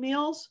Thanksgiving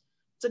meals,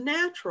 it's a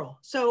natural.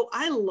 So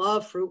I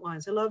love fruit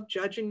wines. I love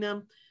judging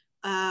them.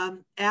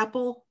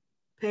 Apple,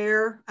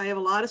 pear. I have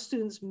a lot of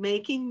students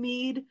making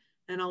mead,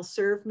 and I'll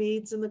serve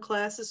meads in the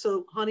classes.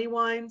 So honey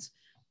wines.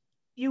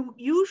 You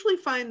usually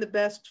find the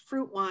best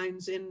fruit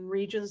wines in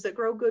regions that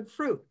grow good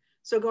fruit.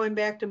 So going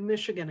back to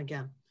Michigan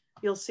again,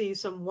 you'll see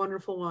some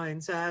wonderful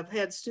wines. I've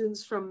had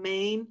students from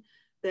Maine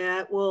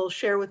that will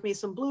share with me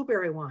some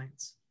blueberry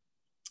wines,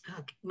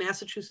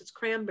 Massachusetts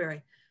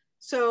cranberry.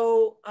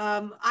 So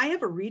I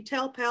have a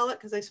retail palate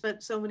because I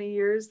spent so many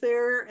years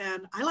there,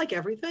 and I like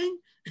everything.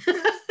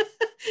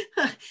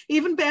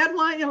 Even bad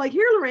wine, you're like,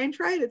 here, Lorraine,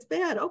 try it. It's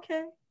bad.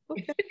 Okay.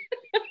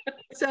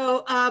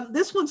 So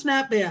this one's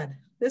not bad.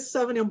 This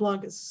Sauvignon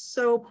Blanc is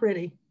so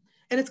pretty.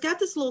 And it's got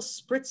this little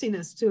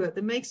spritziness to it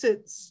that makes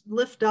it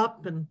lift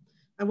up, and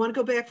I want to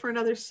go back for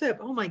another sip.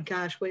 Oh my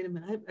gosh, wait a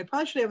minute. I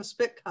probably should have a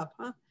spit cup,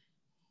 huh?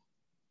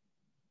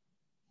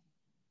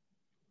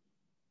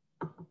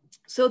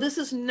 So this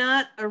is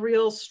not a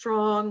real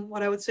strong,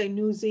 what I would say,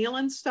 New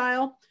Zealand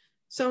style.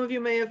 Some of you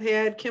may have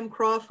had Kim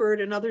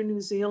Crawford and other New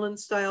Zealand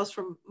styles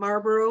from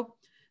Marlborough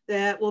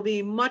that will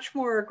be much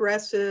more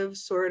aggressive,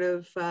 sort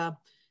of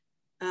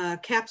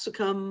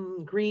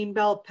capsicum, green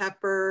bell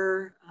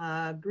pepper,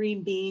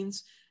 green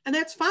beans. And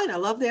that's fine. I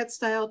love that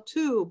style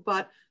too,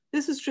 but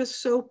this is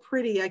just so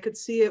pretty. I could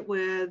see it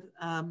with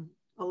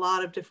a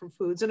lot of different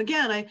foods. And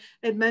again, I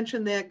had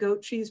mentioned that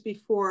goat cheese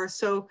before.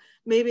 So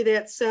maybe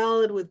that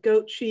salad with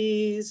goat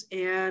cheese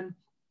and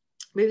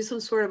maybe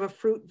some sort of a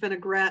fruit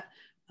vinaigrette,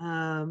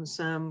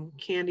 some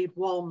candied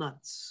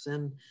walnuts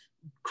and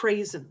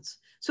craisins.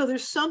 So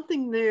there's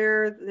something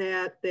there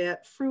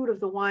that fruit of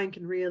the wine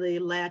can really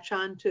latch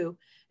onto.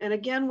 And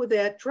again, with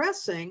that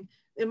dressing,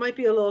 it might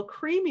be a little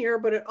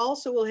creamier, but it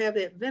also will have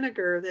that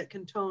vinegar that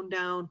can tone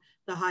down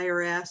the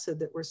higher acid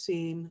that we're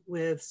seeing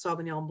with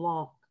Sauvignon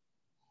Blanc.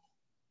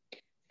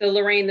 So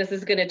Lorraine, this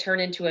is going to turn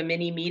into a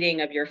mini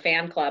meeting of your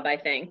fan club, I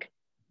think.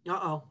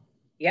 Uh-oh.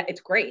 Yeah,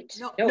 it's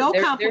great. No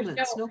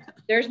compliments.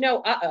 There's no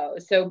uh-oh.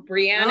 So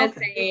Brianna is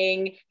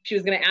saying she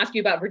was going to ask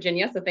you about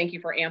Virginia. So thank you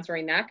for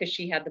answering that, because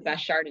she had the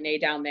best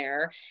Chardonnay down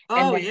there.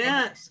 Oh,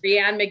 yes.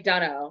 Brianne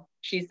McDonough,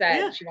 she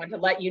said she wanted to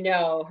let you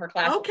know your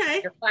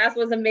class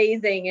was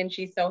amazing, and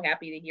she's so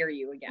happy to hear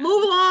you again.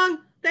 Move along.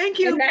 Thank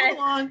you. Move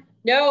along.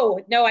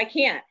 No, I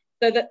can't.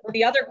 So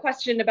the other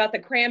question about the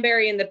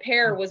cranberry and the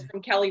pear was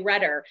from Kelly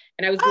Redder.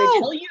 And I was going to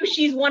tell you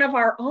she's one of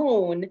our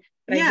own.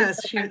 But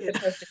yes, she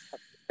is.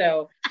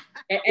 So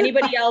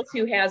anybody else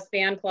who has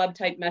fan club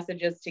type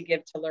messages to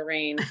give to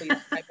Lorraine, please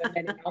type them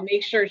in, and I'll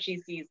make sure she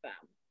sees them.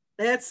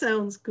 That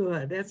sounds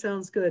good. That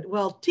sounds good.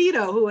 Well,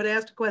 Tito, who had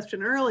asked a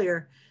question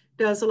earlier,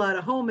 does a lot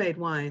of homemade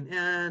wine.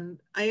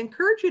 And I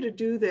encourage you to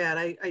do that.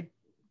 I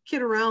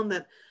kid around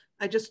that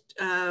I just,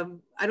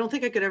 I don't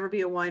think I could ever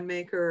be a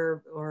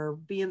winemaker or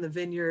be in the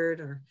vineyard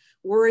or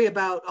worry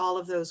about all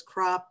of those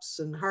crops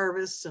and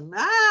harvests and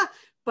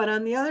but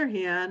on the other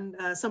hand,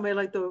 somebody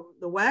like the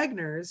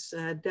Wagners,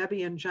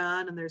 Debbie and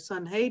John and their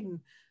son Hayden,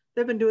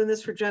 they've been doing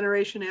this for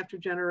generation after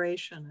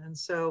generation. And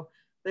so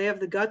they have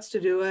the guts to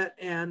do it,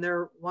 and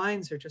their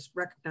wines are just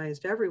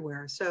recognized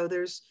everywhere. So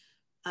there's,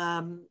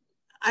 I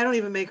don't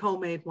even make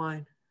homemade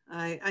wine.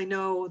 I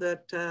know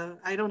that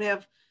I don't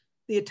have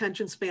the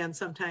attention span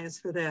sometimes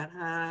for that.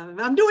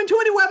 I'm doing too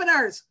many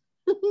webinars.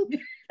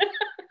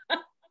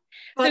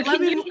 So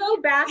can you go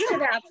back to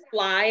that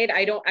slide?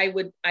 I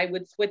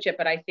would switch it,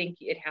 but I think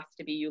it has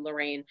to be you,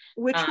 Lorraine.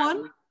 Which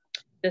one?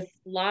 The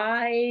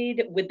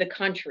slide with the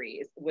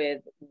countries,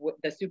 with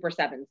the Super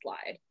 7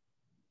 slide.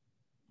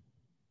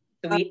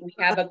 So we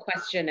have a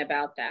question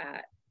about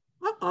that.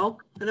 Uh-oh,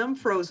 and I'm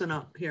frozen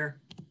up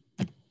here.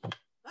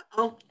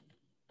 Uh-oh.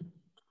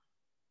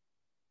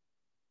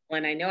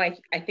 And I know,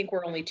 I think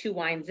we're only 2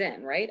 wines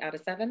in, right? Out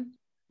of 7?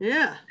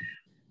 Yeah.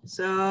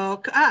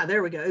 So,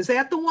 there we go. Is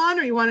that the one,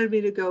 or you wanted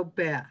me to go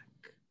back?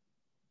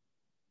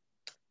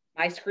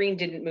 My screen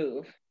didn't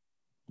move.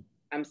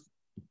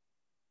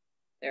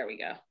 There we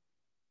go.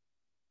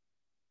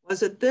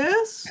 Was it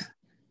this?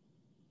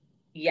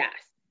 Yes.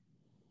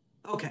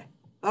 Okay.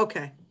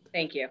 Okay.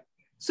 Thank you.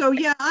 So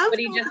yeah, but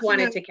he just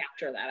wanted to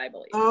capture that, I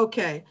believe.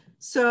 Okay.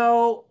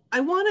 So I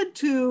wanted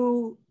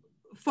to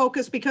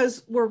focus,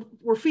 because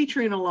we're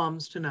featuring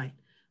alums tonight.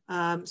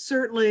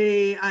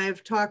 Certainly,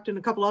 I've talked in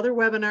a couple other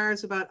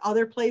webinars about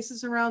other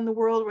places around the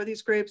world where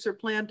these grapes are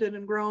planted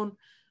and grown.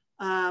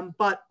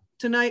 But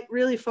tonight,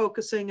 really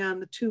focusing on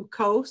the 2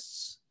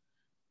 coasts,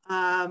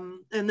 and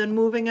then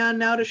moving on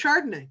now to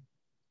Chardonnay.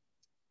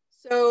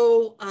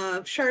 So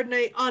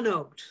Chardonnay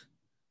unoaked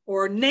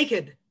or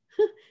naked.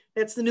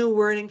 That's the new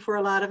wording for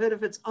a lot of it.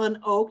 If it's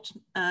unoaked,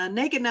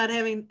 naked not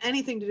having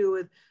anything to do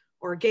with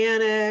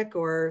organic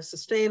or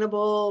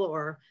sustainable,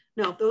 or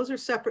no, those are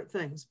separate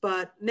things.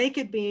 But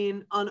naked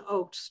being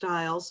unoaked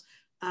styles,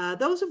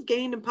 those have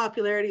gained in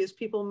popularity as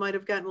people might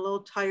have gotten a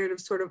little tired of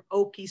sort of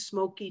oaky,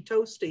 smoky,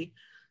 toasty.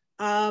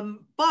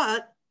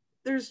 But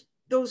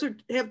those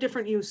have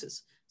different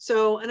uses.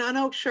 So an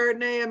unoaked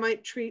Chardonnay I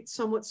might treat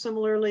somewhat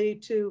similarly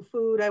to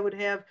food I would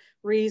have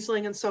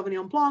Riesling and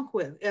Sauvignon Blanc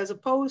with, as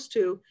opposed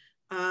to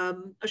a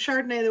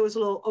Chardonnay that was a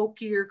little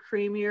oakier,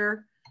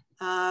 creamier.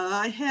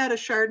 I had a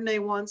Chardonnay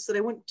once that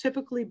I wouldn't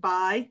typically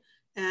buy,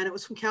 and it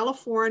was from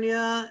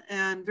California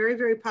and very,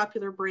 very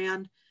popular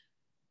brand,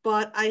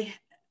 but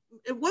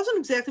it wasn't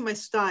exactly my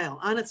style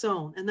on its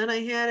own. And then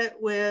I had it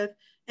with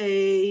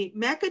a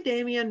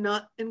macadamia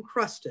nut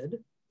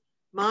encrusted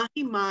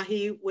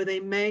mahi-mahi with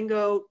a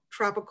mango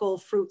tropical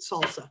fruit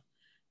salsa.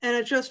 And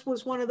it just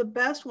was one of the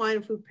best wine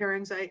and food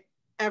pairings I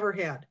ever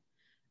had.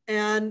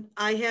 And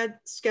I had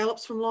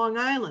scallops from Long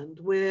Island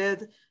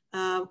with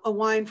a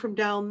wine from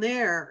down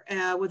there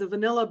with a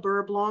vanilla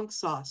beurre blanc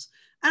sauce.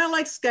 I don't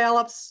like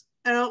scallops.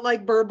 I don't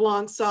like beurre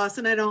blanc sauce,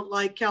 and I don't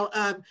like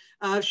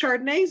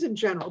Chardonnays in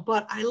general,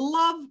 but I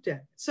loved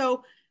it.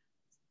 So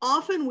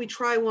often we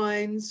try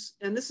wines,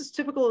 and this is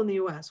typical in the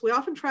US, we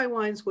often try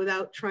wines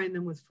without trying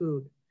them with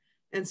food.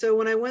 And so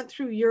when I went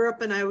through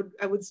Europe and I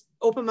would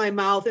open my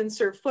mouth,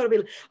 insert foot, I'd be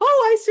like,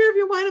 oh, I serve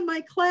your wine in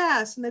my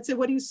class. And they'd say,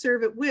 what do you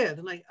serve it with?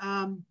 I'm like,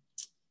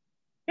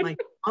 my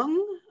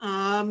tongue?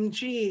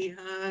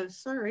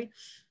 Sorry.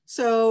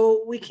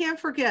 So we can't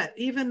forget,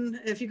 even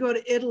if you go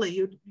to Italy,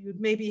 you'd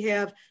maybe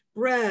have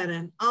bread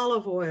and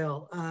olive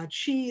oil,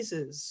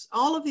 cheeses,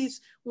 all of these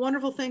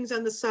wonderful things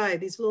on the side,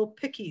 these little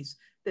pickies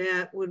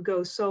that would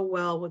go so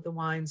well with the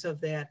wines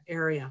of that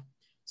area.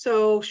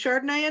 So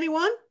Chardonnay,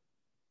 anyone?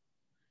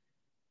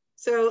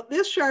 So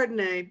this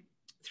Chardonnay,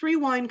 3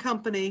 Wine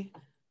Company,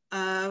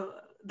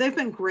 they've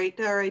been great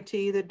to RIT.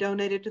 They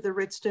donated to the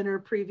Ritz dinner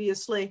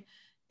previously.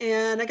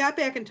 And I got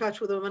back in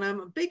touch with them, and I'm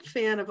a big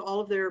fan of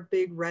all of their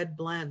big red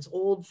blends,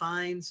 old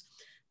vines,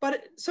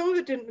 but some of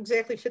it didn't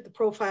exactly fit the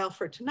profile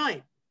for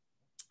tonight.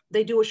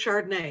 They do a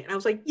Chardonnay, and I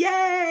was like,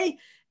 yay!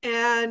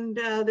 And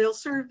they'll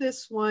serve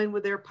this wine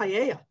with their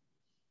paella,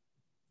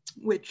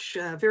 which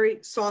very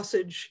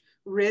sausage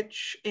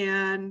rich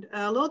and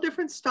a little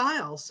different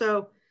style.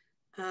 So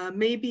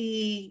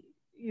maybe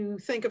you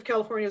think of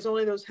California as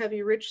only those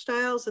heavy, rich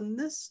styles, and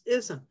this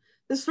isn't.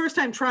 This is the first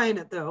time trying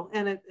it though,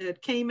 and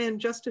it came in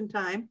just in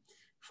time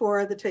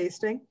for the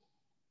tasting.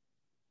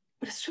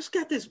 But it's just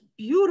got this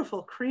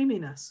beautiful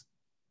creaminess.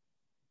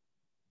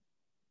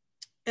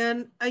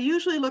 And I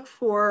usually look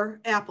for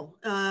apple.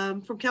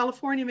 From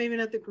California, maybe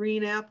not the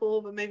green apple,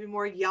 but maybe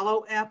more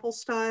yellow apple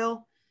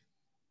style.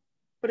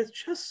 But it's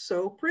just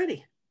so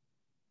pretty.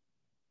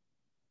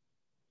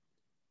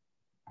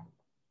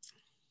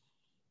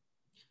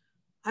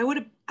 I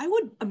would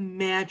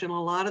imagine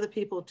a lot of the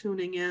people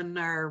tuning in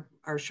are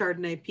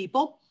Chardonnay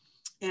people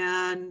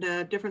and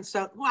different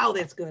stuff. Wow,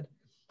 that's good.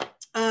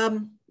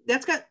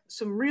 That's got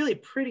some really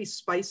pretty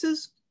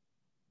spices.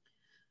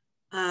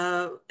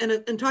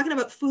 And talking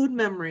about food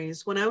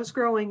memories, when I was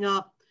growing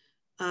up,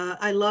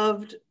 I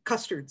loved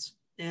custards,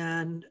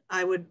 and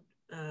I would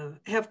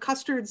have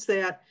custards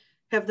that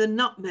have the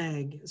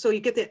nutmeg. So you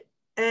get that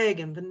egg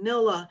and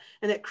vanilla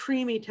and that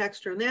creamy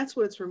texture. And that's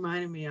what it's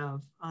reminding me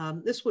of.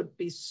 This would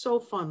be so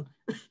fun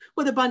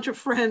with a bunch of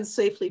friends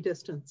safely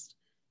distanced.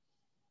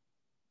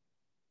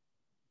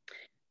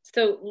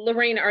 So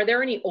Lorraine, are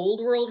there any old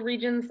world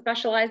regions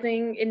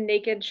specializing in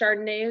naked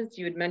Chardonnays?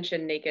 You had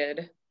mentioned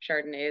naked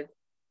Chardonnays.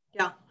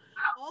 Yeah,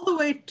 all the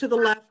way to the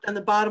left on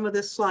the bottom of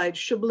this slide,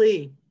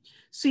 Chablis.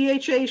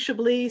 CHA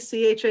Chablis,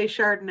 CHA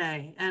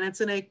Chardonnay. And it's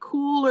in a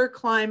cooler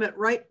climate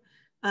right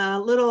a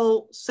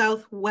little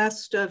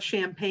southwest of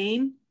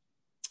Champagne.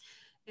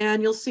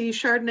 And you'll see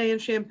Chardonnay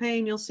and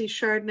Champagne, you'll see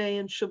Chardonnay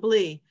and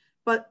Chablis.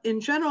 But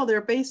in general,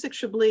 their basic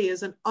Chablis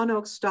is an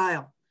unoaked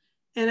style.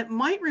 And it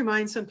might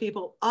remind some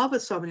people of a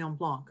Sauvignon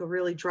Blanc, a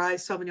really dry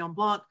Sauvignon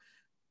Blanc,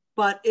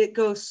 but it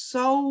goes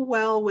so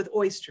well with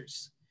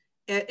oysters.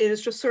 It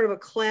is just sort of a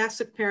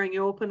classic pairing.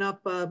 You open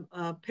up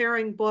a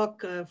pairing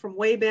book from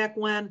way back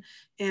when,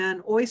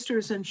 and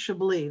oysters and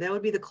Chablis. That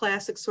would be the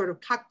classic sort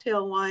of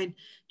cocktail wine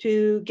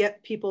to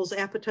get people's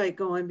appetite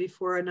going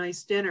before a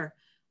nice dinner.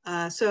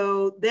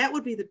 So that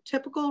would be the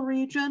typical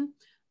region.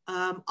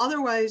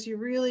 Otherwise, you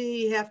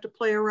really have to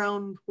play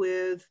around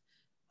with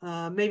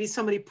maybe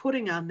somebody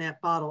putting on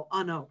that bottle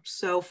unoaked.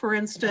 So for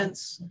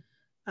instance,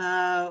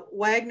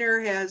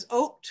 Wagner has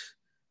oaked,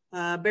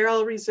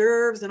 barrel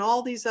reserves and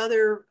all these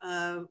other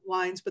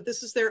wines, but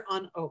this is their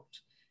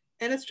unoaked.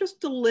 And it's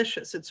just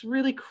delicious. It's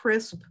really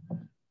crisp.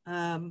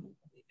 And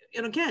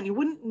again, you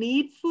wouldn't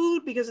need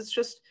food because it's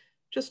just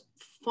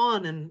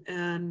fun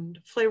and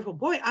flavorful.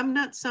 Boy, I'm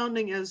not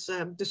sounding as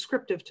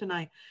descriptive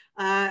tonight.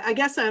 I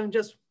guess I'm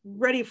just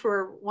ready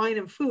for wine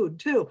and food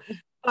too,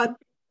 but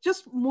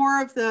just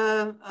more of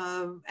the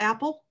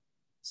apple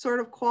sort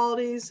of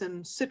qualities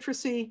and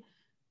citrusy.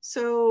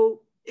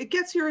 So it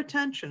gets your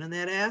attention, and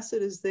that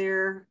acid is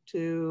there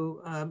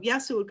to,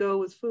 yes, it would go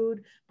with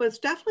food, but it's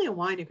definitely a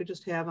wine you could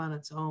just have on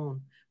its own.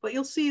 But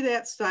you'll see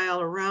that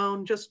style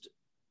around, just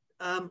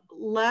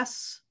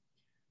less,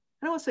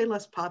 I don't want to say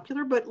less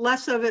popular, but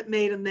less of it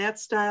made in that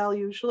style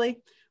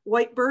usually.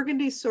 White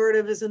Burgundy sort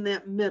of is in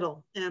that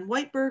middle, and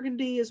White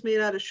Burgundy is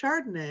made out of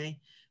Chardonnay,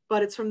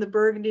 but it's from the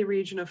Burgundy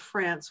region of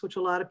France, which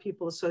a lot of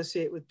people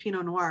associate with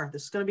Pinot Noir.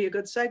 This is going to be a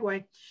good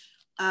segue.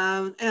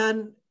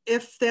 And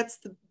if that's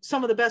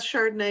some of the best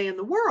Chardonnay in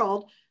the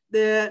world,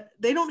 that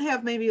they don't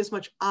have maybe as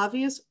much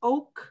obvious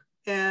oak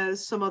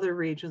as some other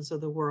regions of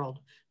the world,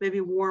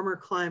 maybe warmer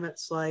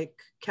climates like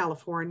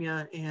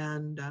California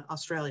and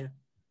Australia.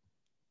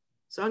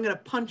 So I'm going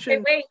to punch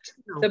in. Wait.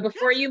 So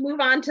before you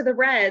move on to the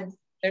reds,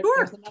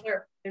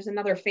 there's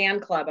another fan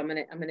club. I'm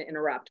going to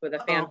interrupt with a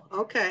fan.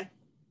 Okay.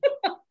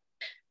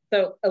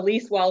 So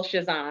Elise Welsh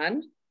is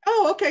on.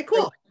 Oh, okay,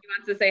 cool. So she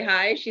wants to say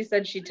hi. She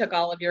said she took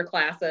all of your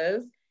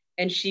classes,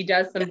 and she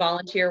does some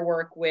volunteer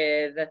work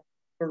with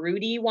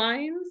Bordy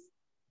wines.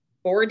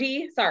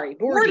 Bordy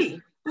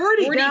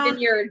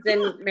Vineyards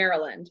in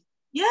Maryland.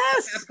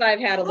 Yes. Perhaps I've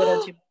had a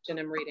little too much and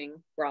I'm reading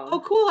wrong. Oh,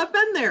 cool. I've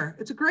been there.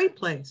 It's a great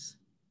place.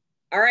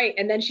 All right.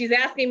 And then she's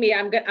asking me,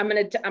 I'm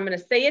gonna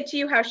say it to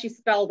you how she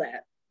spelled it.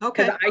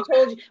 Okay. Because I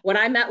told you, when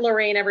I met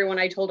Lorraine, everyone,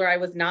 I told her I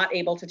was not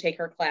able to take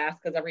her class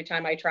because every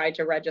time I tried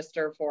to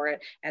register for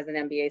it as an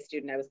MBA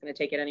student, I was going to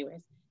take it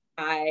anyways.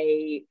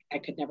 I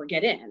could never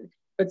get in.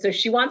 But so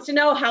she wants to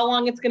know how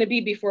long it's going to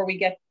be before we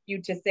get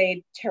you to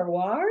say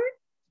terroir.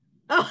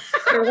 Oh,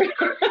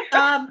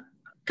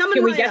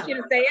 Can we get you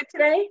to say it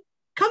today?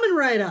 Coming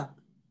right up.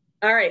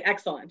 All right,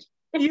 excellent.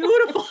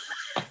 Beautiful.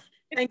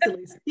 Thanks,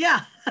 Elise.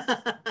 Yeah.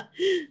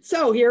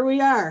 So here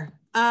we are.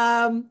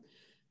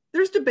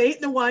 There's debate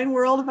in the wine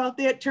world about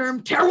that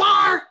term,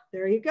 terroir.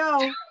 There you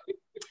go.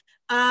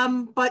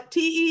 But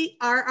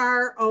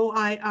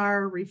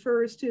terroir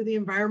refers to the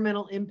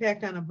environmental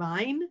impact on a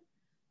vine.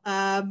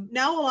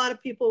 Now a lot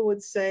of people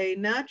would say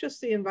not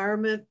just the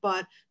environment,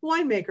 but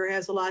winemaker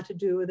has a lot to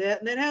do with it.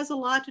 And that has a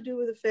lot to do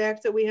with the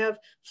fact that we have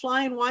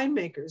flying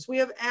winemakers. We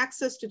have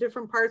access to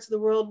different parts of the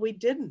world we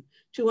didn't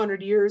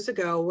 200 years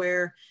ago,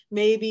 where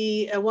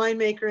maybe a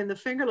winemaker in the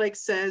Finger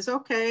Lakes says,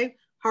 okay,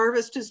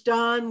 harvest is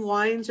done,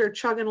 wines are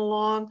chugging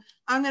along.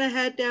 I'm going to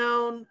head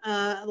down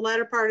the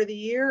latter part of the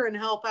year and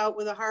help out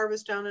with a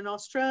harvest down in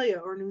Australia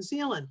or New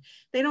Zealand.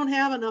 They don't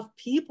have enough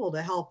people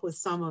to help with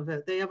some of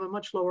it. They have a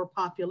much lower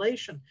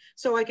population.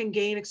 So I can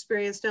gain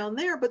experience down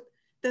there, but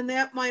then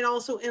that might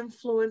also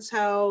influence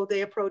how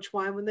they approach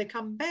wine when they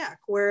come back.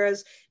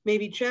 Whereas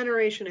maybe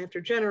generation after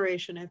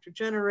generation after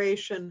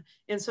generation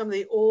in some of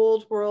the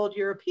old world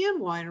European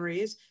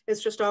wineries,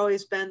 it's just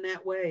always been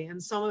that way.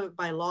 And some of it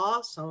by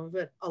law, some of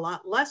it a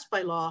lot less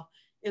by law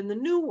in the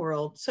new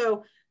world.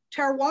 So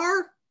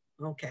terroir,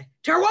 okay,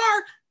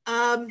 terroir.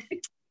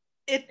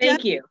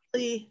 Thank you.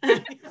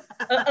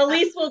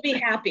 Elise will be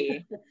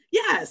happy.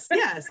 Yes,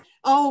 yes.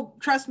 Oh,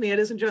 trust me, it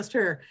isn't just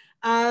her.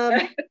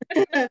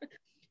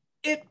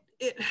 It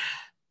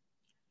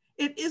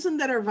isn't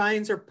that our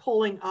vines are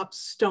pulling up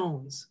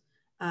stones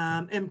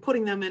and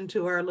putting them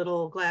into our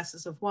little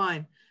glasses of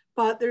wine,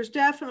 but there's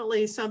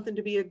definitely something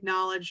to be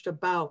acknowledged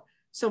about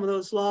some of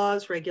those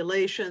laws,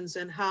 regulations,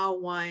 and how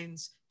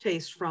wines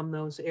taste from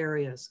those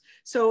areas.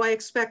 So I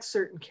expect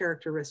certain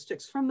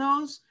characteristics from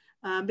those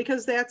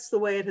because that's the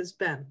way it has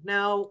been.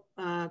 Now,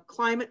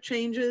 climate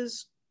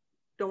changes,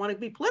 don't want to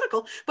be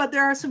political, but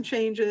there are some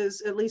changes,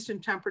 at least in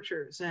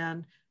temperatures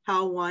and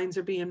how wines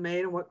are being made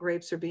and what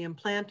grapes are being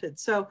planted.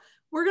 So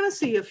we're going to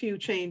see a few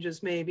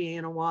changes maybe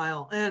in a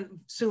while and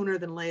sooner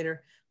than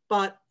later.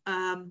 But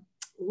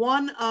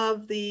one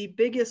of the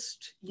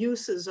biggest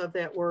uses of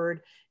that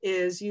word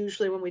is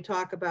usually when we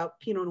talk about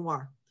Pinot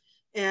Noir.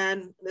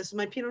 And this is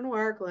my Pinot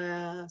Noir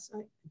glass.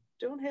 I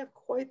don't have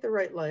quite the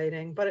right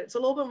lighting, but it's a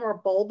little bit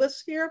more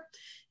bulbous here.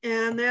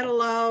 And that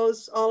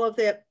allows all of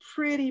that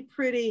pretty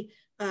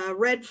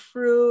red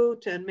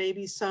fruit and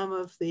maybe some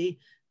of the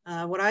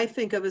what I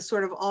think of as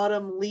sort of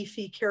autumn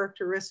leafy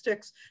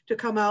characteristics to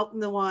come out in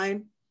the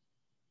wine.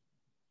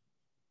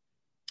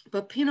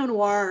 But Pinot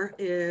Noir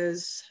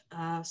is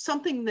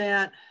something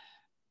that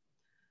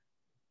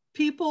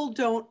people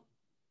don't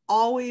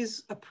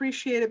always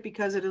appreciate it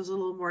because it is a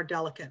little more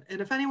delicate.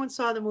 And if anyone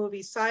saw the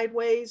movie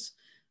Sideways,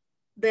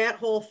 that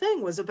whole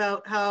thing was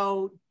about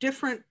how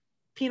different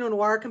Pinot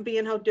Noir can be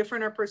and how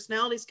different our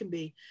personalities can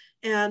be.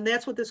 And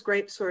that's what this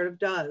grape sort of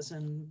does,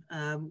 and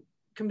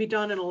can be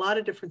done in a lot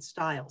of different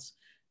styles.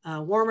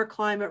 Warmer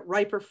climate,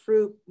 riper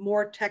fruit,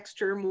 more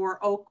texture, more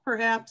oak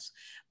perhaps,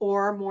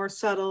 or more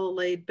subtle,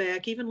 laid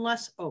back, even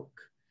less oak.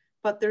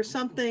 But there's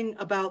something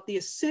about the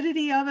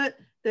acidity of it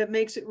that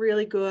makes it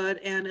really good.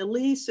 And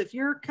Elise, if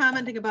you're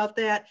commenting about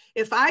that,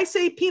 if I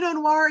say Pinot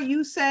Noir,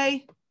 you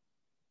say,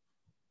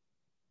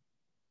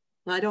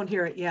 well, I don't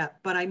hear it yet,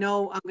 but I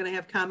know I'm going to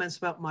have comments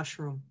about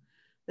mushroom,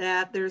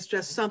 that there's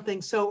just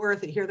something so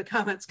earthy. Here the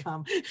comments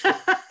come.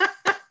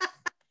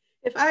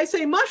 If I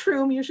say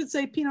mushroom, you should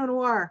say Pinot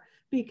Noir,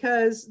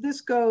 because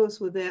this goes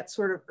with that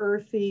sort of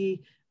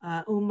earthy,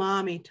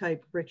 umami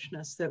type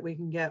richness that we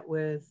can get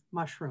with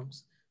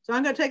mushrooms. So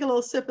I'm going to take a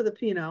little sip of the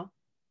Pinot.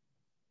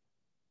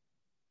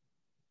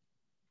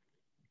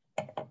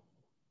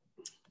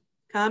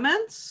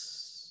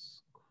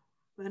 Comments?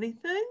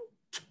 Anything?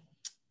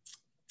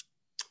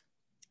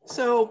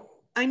 So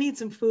I need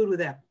some food with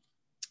that.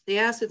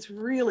 Yes, it's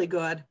really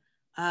good.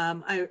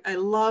 I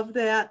love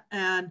that.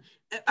 And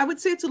I would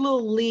say it's a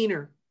little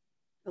leaner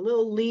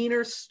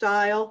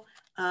style,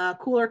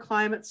 cooler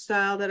climate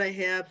style that I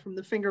have from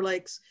the Finger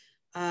Lakes.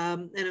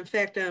 And in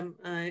fact,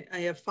 I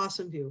have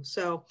Fossenview.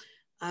 So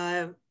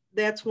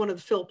that's one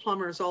of Phil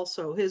Plummer's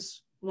also,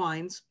 his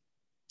wines.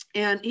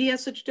 And he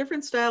has such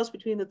different styles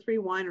between the three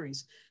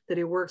wineries that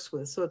he works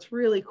with. So it's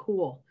really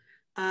cool.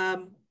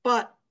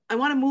 But I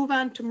want to move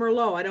on to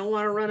Merlot. I don't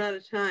want to run out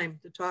of time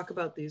to talk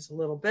about these a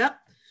little bit.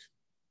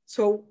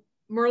 So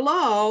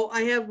Merlot,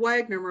 I have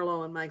Wagner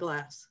Merlot in my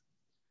glass.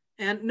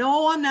 And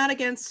no, I'm not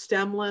against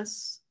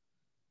stemless.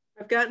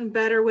 I've gotten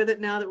better with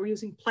it now that we're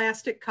using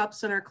plastic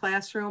cups in our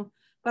classroom.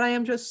 But I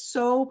am just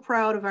so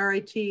proud of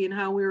RIT and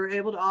how we were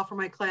able to offer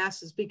my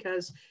classes,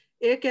 because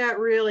it got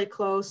really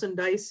close and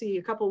dicey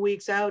a couple of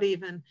weeks out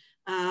even,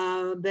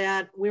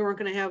 that we weren't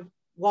going to have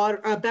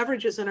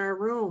beverages in our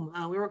room.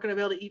 We weren't going to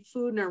be able to eat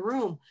food in our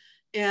room.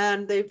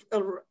 And they've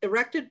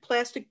erected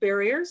plastic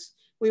barriers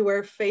We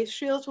wear face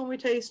shields when we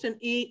taste and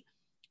eat,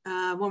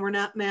 when we're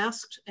not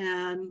masked,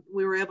 and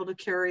we were able to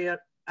carry it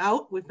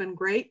out. We've been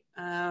great,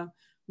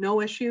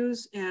 no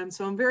issues. And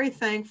so I'm very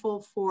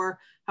thankful for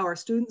how our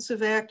students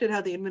have acted,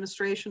 how the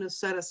administration has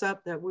set us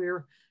up, that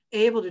we're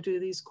able to do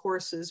these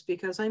courses,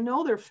 because I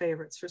know they're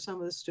favorites for some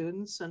of the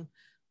students, and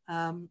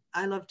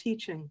I love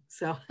teaching.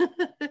 So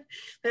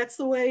that's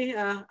the way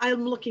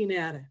I'm looking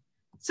at it.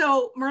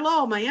 So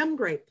Merlot, my M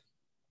grape.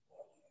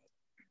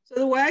 So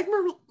the Wag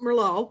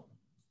Merlot,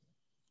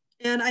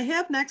 and I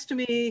have next to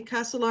me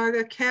Casa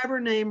Larga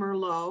Cabernet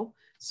Merlot.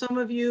 Some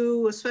of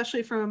you,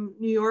 especially from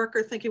New York,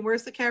 are thinking,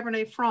 where's the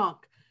Cabernet Franc?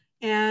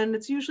 And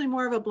it's usually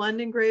more of a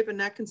blending grape and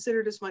not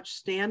considered as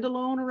much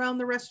standalone around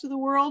the rest of the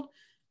world.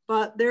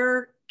 But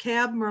their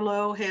Cab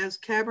Merlot has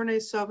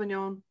Cabernet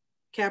Sauvignon,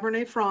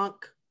 Cabernet Franc,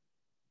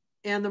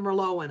 and the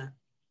Merlot in it.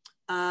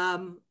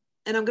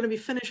 And I'm going to be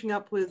finishing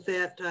up with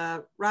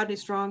that Rodney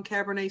Strong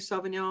Cabernet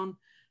Sauvignon.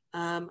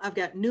 I've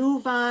got new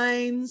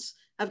vines.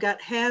 I've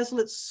got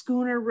Hazlitt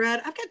Schooner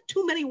Red. I've got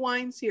too many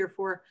wines here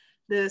for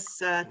this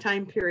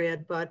time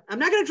period, but I'm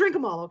not going to drink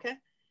them all, okay?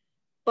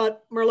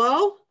 But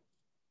Merlot,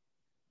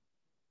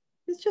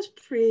 it's just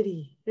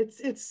pretty.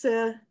 It's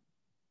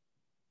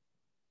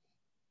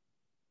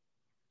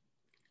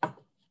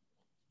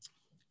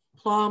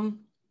plum,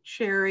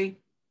 cherry.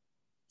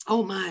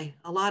 Oh my,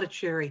 a lot of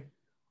cherry.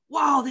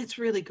 Wow, that's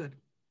really good.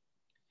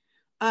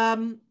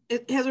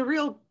 It has a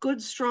real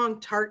good, strong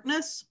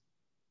tartness.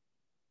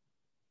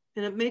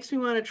 And it makes me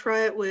want to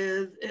try it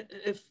with,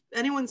 if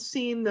anyone's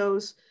seen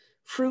those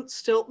fruit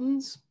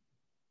Stiltons,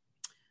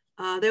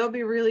 they would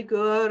be really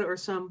good, or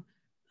some,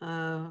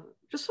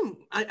 just some,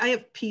 I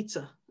have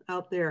pizza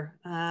out there.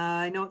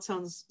 I know it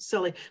sounds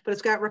silly, but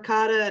it's got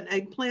ricotta and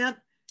eggplant.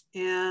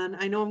 And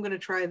I know I'm going to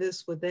try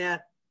this with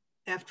that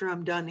after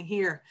I'm done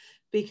here,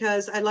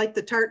 because I like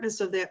the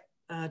tartness of that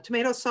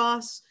tomato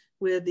sauce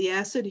with the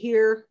acid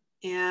here.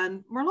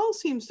 And Merlot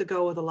seems to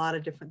go with a lot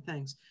of different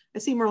things. I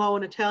see Merlot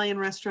in Italian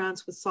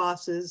restaurants with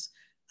sauces.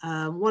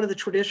 One of the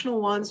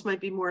traditional ones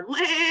might be more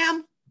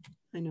lamb.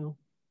 I know,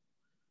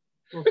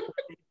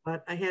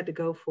 but I had to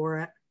go for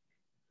it.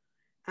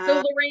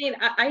 So Lorraine,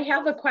 I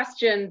have a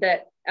question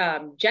that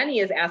Jenny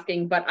is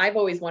asking, but I've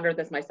always wondered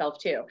this myself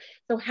too.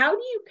 So how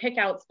do you pick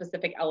out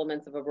specific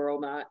elements of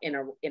aroma in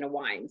a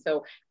wine?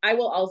 So I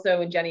will also,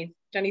 and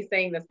Jenny's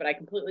saying this, but I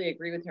completely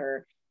agree with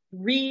her,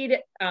 read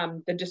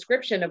the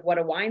description of what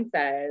a wine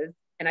says,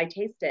 and I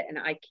taste it and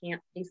I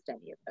can't taste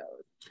any of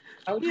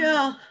those.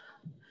 Yeah.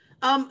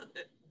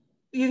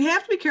 You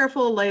have to be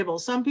careful of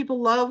labels. Some people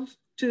love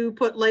to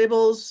put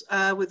labels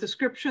with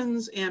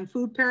descriptions and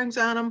food pairings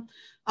on them.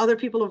 Other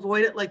people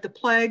avoid it like the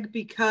plague,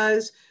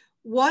 because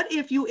what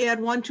if you add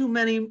one too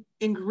many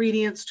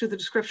ingredients to the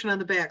description on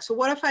the back? So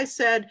what if I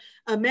said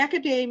a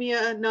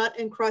macadamia nut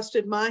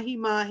encrusted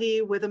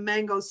mahi-mahi with a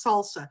mango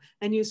salsa,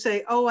 and you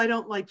say, oh, I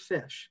don't like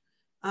fish.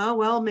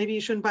 Well, maybe you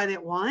shouldn't buy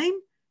that wine.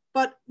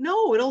 But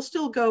no, it'll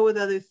still go with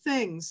other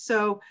things.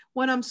 So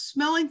when I'm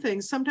smelling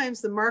things, sometimes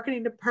the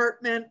marketing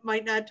department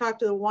might not talk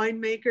to the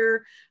winemaker.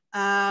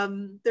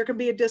 There can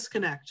be a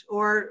disconnect,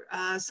 or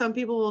some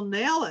people will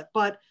nail it.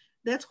 But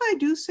that's why I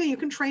do say you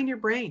can train your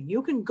brain.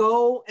 You can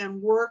go and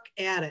work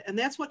at it. And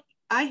that's what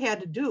I had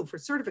to do for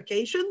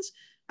certifications.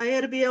 I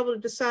had to be able to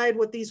decide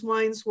what these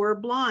wines were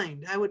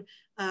blind. I would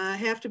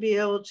have to be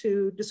able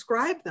to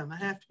describe them. I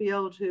have to be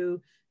able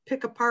to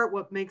pick apart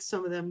what makes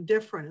some of them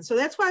different. And so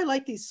that's why I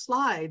like these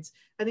slides.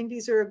 I think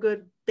these are a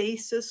good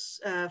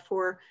basis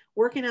for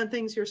working on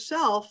things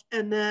yourself.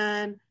 And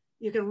then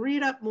you can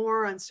read up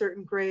more on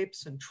certain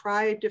grapes and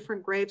try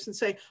different grapes and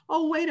say,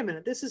 oh, wait a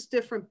minute, this is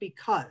different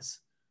because,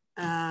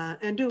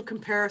 and do a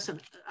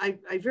comparison. I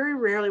very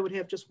rarely would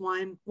have just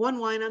one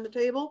wine on the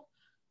table.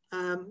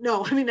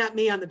 No, I mean, not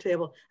me on the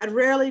table. I'd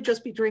rarely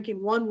just be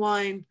drinking one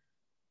wine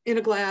in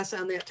a glass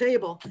on that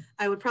table.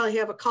 I would probably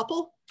have a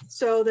couple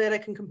so that I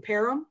can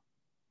compare them,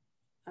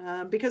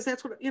 because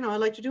that's what, I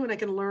like to do, and I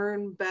can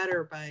learn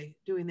better by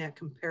doing that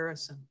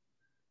comparison.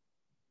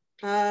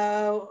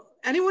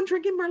 Anyone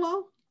drinking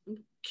Merlot? I'm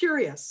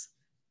curious.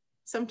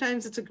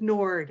 Sometimes it's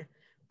ignored,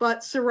 but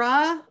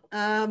Syrah,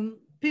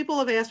 people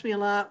have asked me a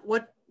lot,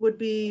 what would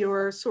be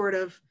your sort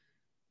of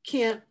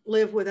can't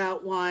live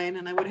without wine?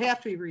 And I would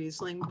have to be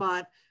Riesling,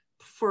 but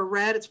for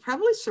red, it's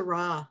probably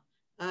Syrah.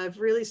 I've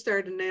really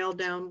started to nail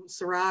down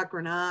Syrah,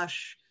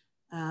 Grenache,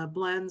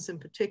 blends in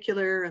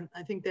particular. And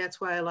I think that's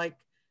why I like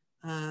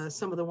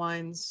some of the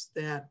wines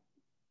that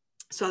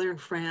Southern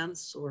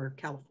France or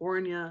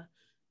California,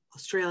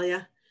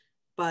 Australia,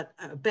 but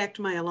back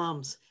to my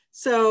alums.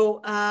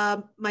 So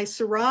my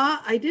Syrah,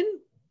 I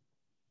didn't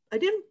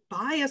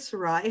buy a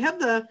Syrah. I have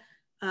the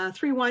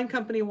 3 Wine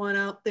Company one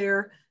out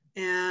there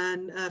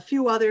and a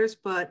few others,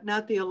 but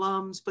not the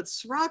alums. But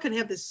Syrah can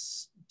have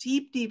this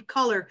deep, deep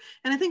color.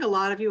 And I think a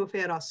lot of you have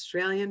had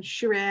Australian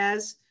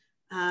Shiraz,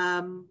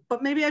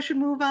 but maybe I should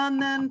move on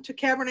then to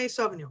Cabernet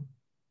Sauvignon.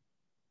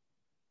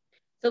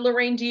 So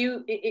Lorraine, do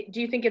you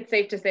think it's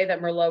safe to say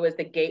that Merlot is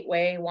the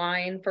gateway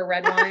wine for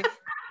red wine?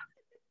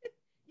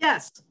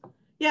 Yes.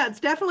 Yeah,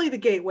 it's definitely the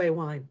gateway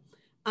wine.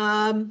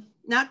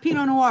 not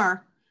Pinot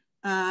Noir.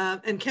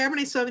 And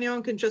Cabernet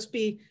Sauvignon can just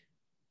be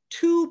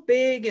too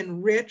big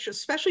and rich,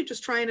 especially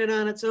just trying it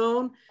on its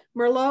own.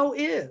 Merlot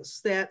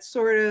is that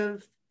sort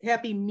of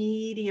happy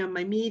medium,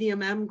 my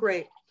medium M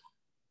grape.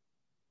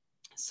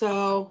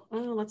 So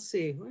let's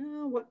see,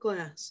 well, what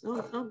glass?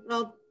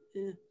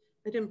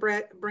 I didn't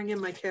bring in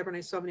my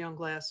Cabernet Sauvignon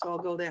glass, so I'll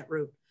go that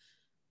route.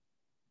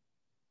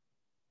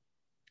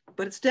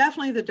 But it's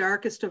definitely the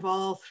darkest of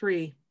all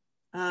three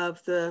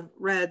of the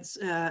reds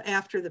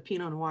after the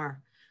Pinot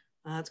Noir.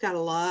 It's got a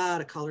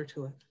lot of color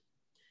to it.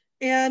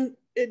 And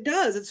it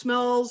does, it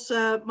smells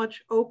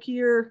much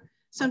oakier.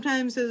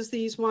 Sometimes as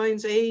these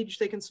wines age,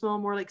 they can smell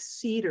more like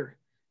cedar.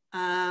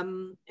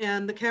 And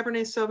the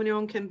Cabernet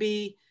Sauvignon can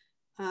be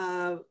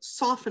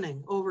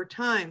softening over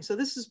time. So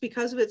this is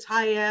because of its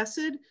high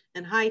acid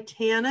and high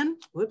tannin.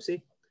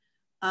 Whoopsie.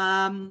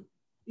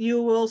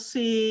 You will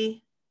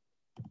see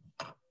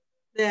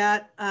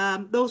that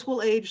those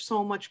will age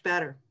so much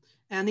better.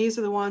 And these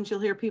are the ones you'll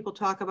hear people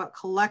talk about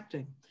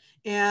collecting.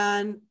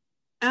 And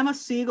Emma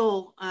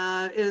Siegel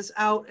is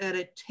out at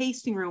a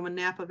tasting room in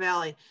Napa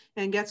Valley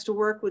and gets to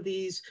work with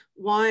these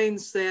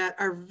wines that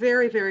are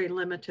very, very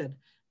limited.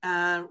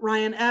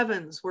 Ryan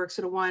Evans works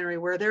at a winery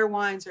where their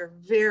wines are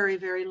very,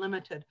 very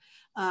limited.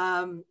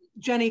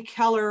 Jenny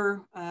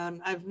Keller,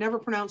 I've never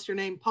pronounced your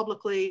name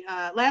publicly,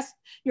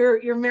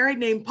 your married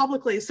name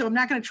publicly, so I'm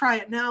not going to try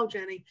it now,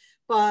 Jenny.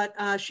 But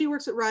she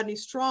works at Rodney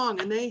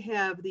Strong, and they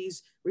have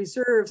these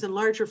reserves in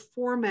larger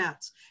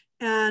formats.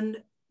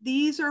 And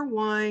these are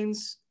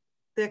wines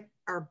that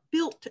are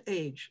built to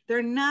age.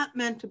 They're not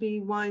meant to be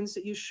wines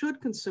that you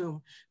should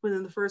consume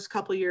within the first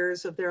couple of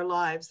years of their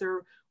lives.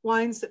 They're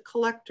wines that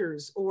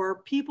collectors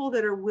or people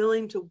that are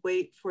willing to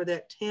wait for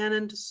that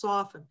tannin to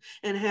soften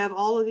and have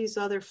all of these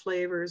other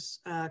flavors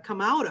come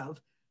out of.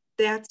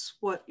 That's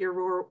what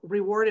you're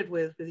rewarded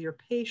with your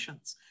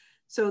patience.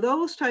 So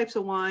those types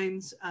of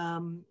wines,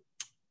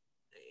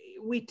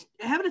 we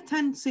have a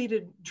tendency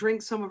to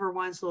drink some of our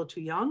wines a little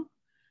too young.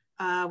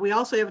 We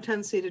also have a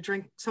tendency to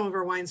drink some of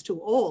our wines too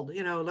old.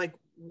 You know, like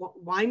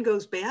wine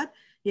goes bad.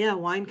 Yeah,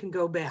 wine can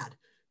go bad.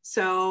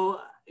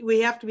 So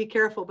we have to be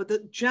careful. But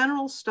the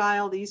general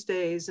style these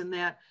days in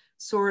that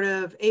sort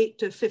of $8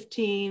 to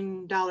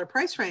 $15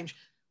 price range,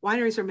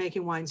 wineries are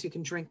making wines you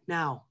can drink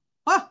now.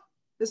 Oh,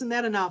 isn't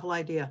that a novel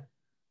idea?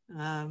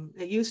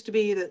 It used to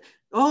be that,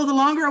 oh, the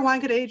longer a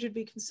wine could age, it'd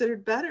be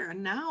considered better.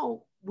 And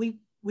now we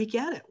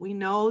get it. We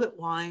know that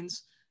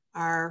wines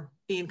are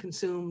being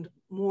consumed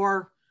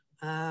more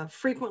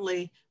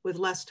frequently with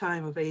less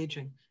time of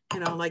aging. You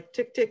know, like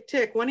tick, tick,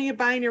 tick. When are you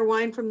buying your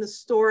wine from the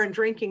store and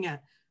drinking it?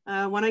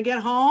 When I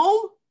get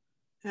home.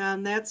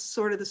 And that's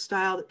sort of the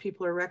style that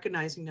people are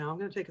recognizing now. I'm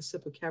going to take a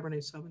sip of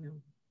Cabernet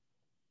Sauvignon.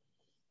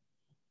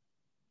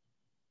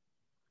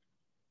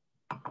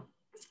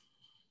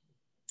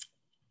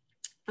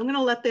 I'm going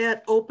to let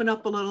that open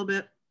up a little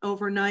bit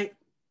overnight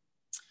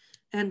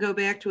and go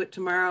back to it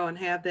tomorrow and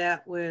have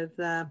that with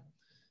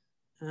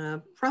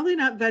probably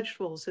not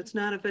vegetables. It's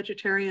not a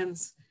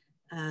vegetarian's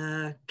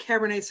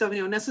Cabernet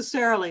Sauvignon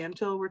necessarily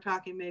until we're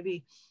talking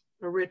maybe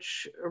a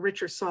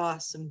richer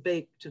sauce and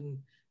baked and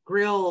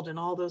grilled and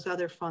all those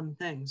other fun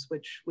things,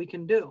 which we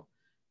can do.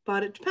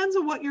 But it depends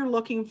on what you're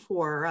looking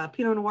for.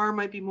 Pinot Noir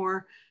might be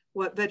more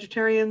what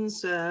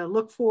vegetarians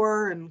look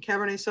for, and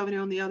Cabernet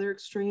Sauvignon the other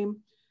extreme,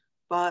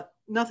 but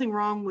nothing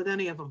wrong with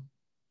any of them.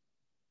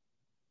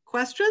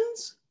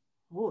 Questions?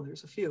 Oh,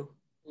 there's a few.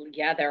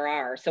 Yeah, there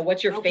are. So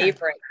what's your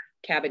favorite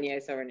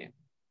Cabernet Sauvignon?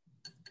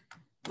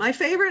 My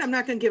favorite? I'm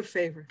not going to give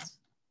favorites.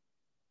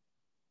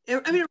 I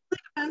mean, it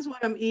really depends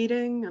what I'm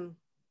eating and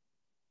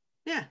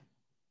yeah,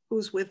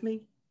 who's with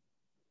me.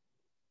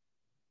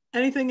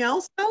 Anything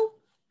else though?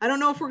 I don't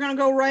know if we're going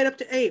to go right up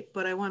to 8,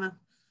 but I want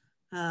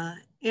to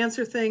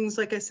answer things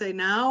like I say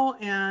now,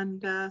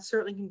 and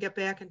certainly can get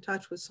back in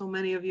touch with so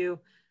many of you.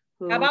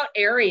 How about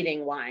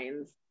aerating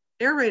wines?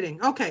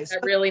 Aerating, okay. Is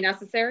that really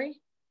necessary?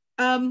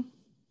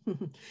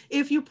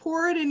 If you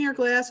pour it in your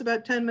glass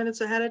about 10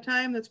 minutes ahead of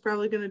time, that's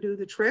probably going to do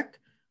the trick.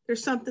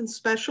 There's something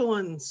special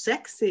and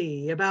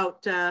sexy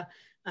about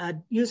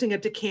using a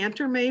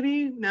decanter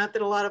maybe. Not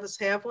that a lot of us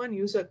have one.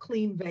 Use a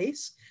clean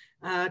vase.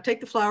 Take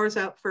the flowers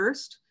out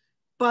first.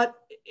 But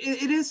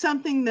it is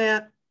something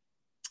that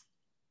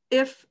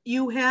if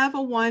you have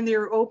a wine that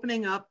you're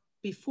opening up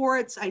before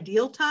its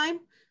ideal time,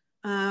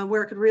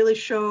 where it could really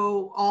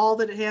show all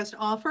that it has to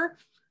offer,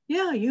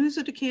 yeah, use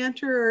a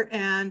decanter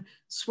and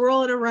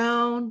swirl it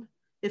around.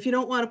 If you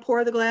don't want to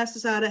pour the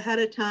glasses out ahead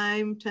of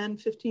time, 10,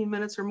 15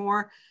 minutes or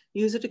more,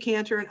 use a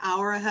decanter an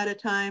hour ahead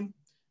of time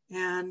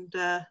and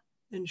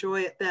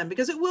enjoy it then,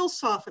 because it will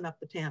soften up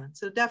the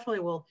tannins. It definitely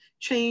will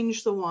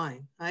change the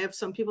wine. I have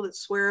some people that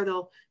swear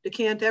they'll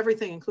decant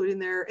everything, including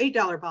their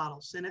 $8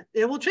 bottles, and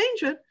it will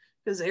change it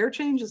because air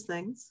changes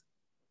things.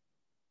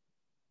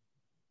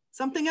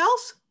 Something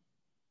else?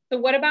 So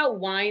what about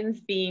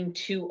wines being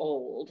too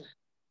old?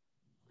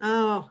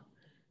 Oh,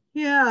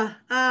 yeah.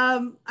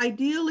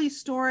 Ideally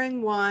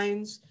storing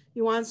wines,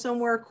 you want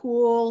somewhere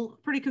cool,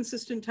 pretty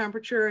consistent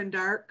temperature and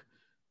dark.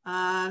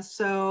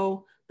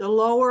 So the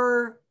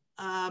lower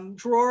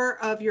drawer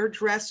of your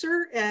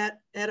dresser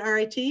at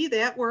RIT.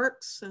 That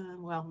works.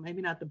 Well,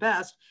 maybe not the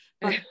best,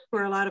 but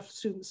where a lot of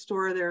students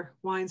store their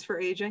wines for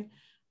aging.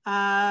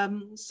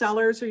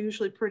 Cellars are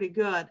usually pretty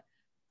good.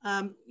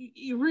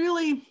 You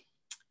really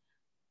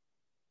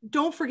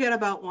don't forget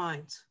about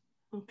wines.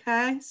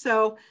 Okay,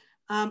 so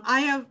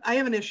I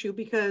have an issue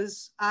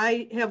because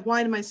I have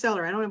wine in my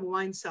cellar. I don't have a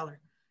wine cellar,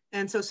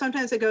 and so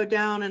sometimes I go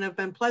down and I've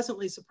been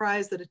pleasantly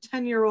surprised that a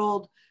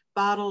 10-year-old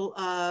bottle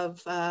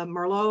of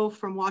Merlot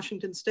from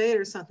Washington State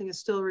or something is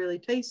still really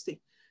tasty.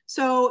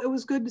 So it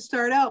was good to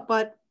start out,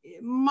 but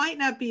it might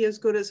not be as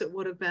good as it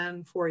would have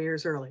been 4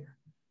 years earlier.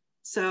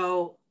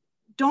 So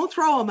don't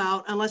throw them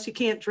out unless you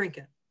can't drink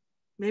it.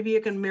 Maybe you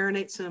can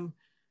marinate some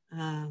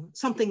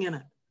something in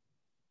it.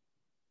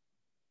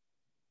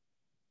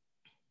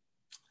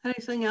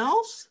 Anything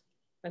else?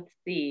 Let's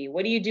see.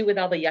 What do you do with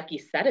all the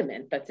yucky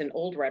sediment that's in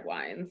old red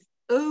wines?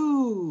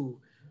 Oh,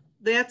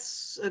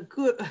 that's a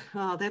good,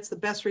 that's the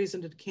best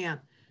reason to decant.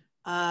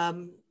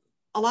 A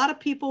lot of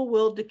people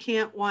will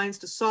decant wines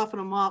to soften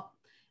them up,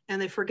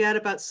 and they forget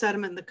about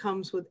sediment that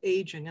comes with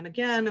aging. And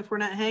again, if we're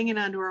not hanging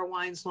onto our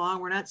wines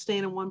long, we're not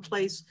staying in one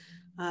place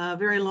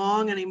very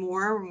long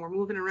anymore, when we're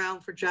moving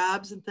around for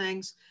jobs and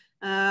things.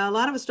 A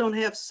lot of us don't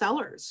have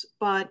cellars,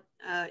 but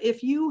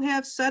if you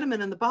have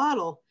sediment in the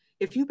bottle,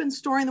 if you've been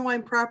storing the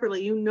wine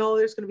properly, you know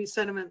there's going to be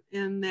sediment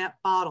in that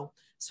bottle,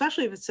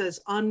 especially if it says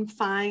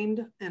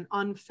unfined and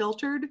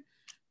unfiltered,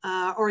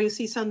 or you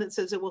see some that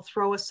says it will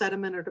throw a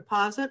sediment or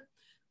deposit.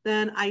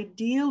 Then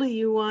ideally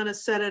you want to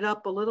set it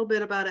up a little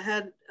bit about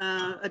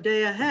a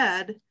day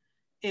ahead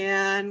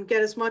and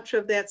get as much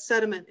of that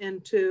sediment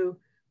into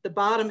the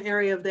bottom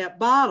area of that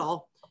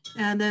bottle.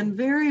 And then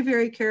very,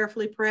 very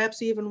carefully,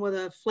 perhaps even with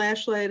a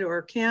flashlight or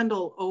a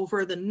candle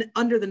over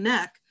under the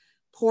neck,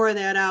 pour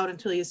that out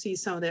until you see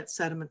some of that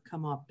sediment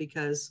come up,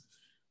 because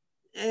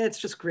it's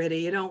just gritty.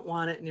 You don't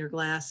want it in your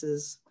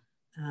glasses.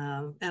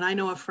 And I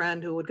know a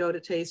friend who would go to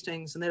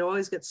tastings and they'd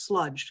always get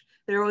sludged.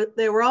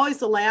 They were always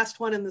the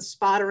last one in the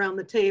spot around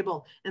the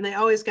table, and they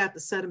always got the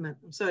sediment.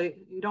 So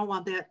you don't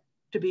want that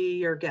to be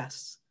your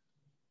guests.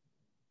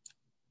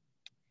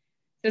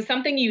 So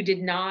something you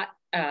did not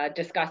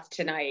discuss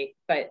tonight,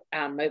 but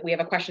we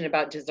have a question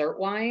about dessert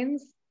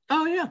wines.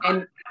 Oh yeah.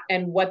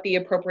 And what the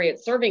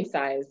appropriate serving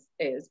size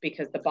is,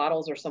 because the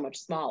bottles are so much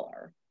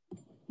smaller.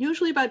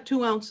 Usually about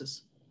 2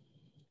 ounces.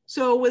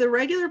 So with a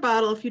regular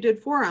bottle, if you did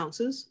 4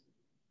 ounces,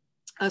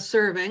 a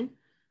serving,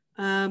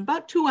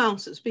 about 2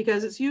 ounces,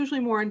 because it's usually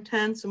more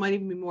intense. It might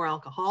even be more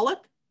alcoholic.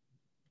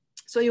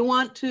 So you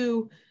want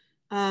to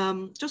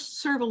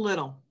just serve a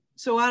little.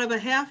 So out of a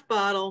half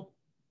bottle,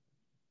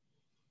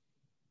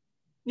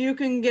 you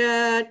can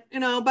get,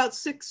 about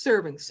 6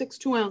 servings, 6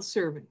 2-ounce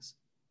servings.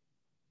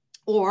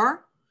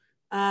 Or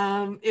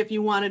if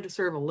you wanted to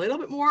serve a little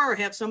bit more, or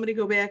have somebody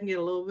go back and get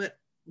a little bit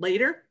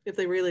later if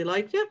they really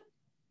liked it,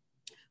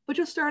 but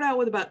just start out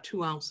with about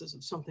 2 ounces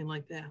of something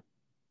like that.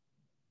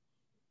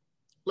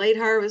 Late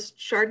harvest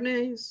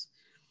Chardonnays.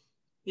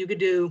 You could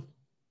do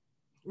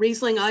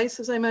Riesling ice,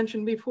 as I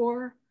mentioned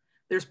before.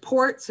 There's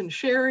ports and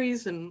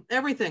sherries and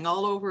everything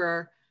all over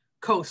our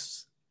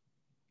coasts.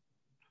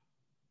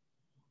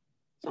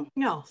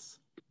 Something else.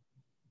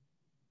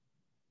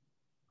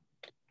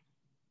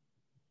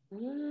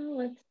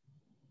 Let's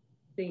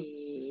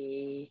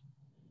see.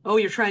 Oh,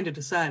 you're trying to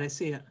decide. I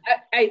see it.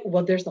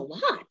 Well, there's a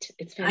lot.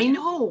 It's fantastic.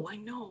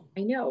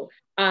 I know.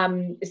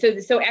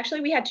 So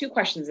actually we had 2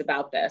 questions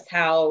about this,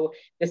 how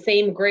the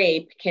same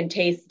grape can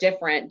taste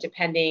different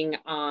depending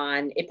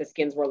on if the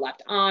skins were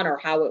left on or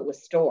how it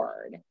was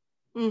stored.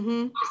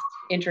 Mm-hmm. Just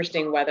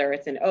interesting whether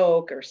it's an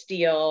oak or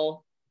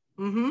steel.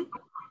 Mm-hmm.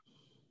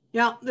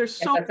 Yeah, there's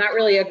so. That's not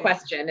really a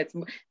question.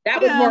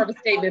 That was more of a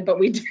statement, but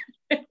we do.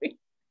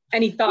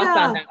 Any thoughts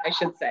on that, I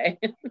should say.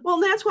 Well,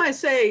 that's why I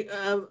say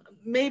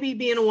maybe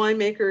being a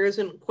winemaker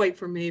isn't quite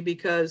for me,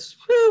 because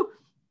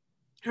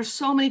there's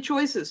so many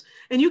choices.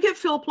 And you get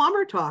Phil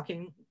Plummer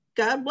talking.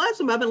 God bless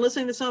him. I've been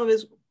listening to some of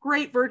his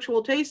great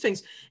virtual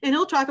tastings, and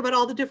he'll talk about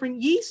all the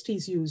different yeast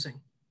he's using.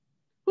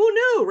 Who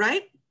knew,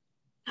 right?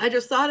 I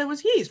just thought it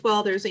was yeast.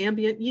 Well, there's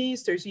ambient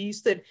yeast. There's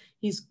yeast that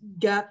he's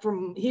got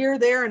from here,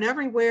 there, and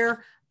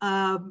everywhere.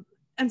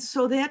 And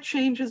so that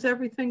changes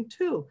everything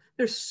too.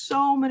 There's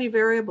so many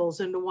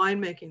variables into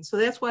winemaking. So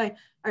that's why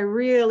I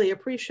really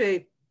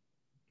appreciate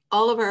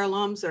all of our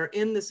alums that are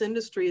in this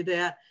industry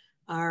that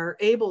are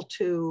able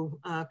to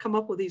come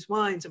up with these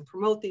wines and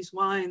promote these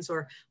wines,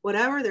 or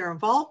whatever their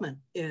involvement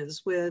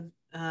is with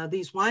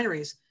these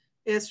wineries.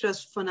 It's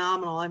just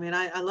phenomenal. I mean,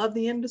 I love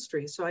the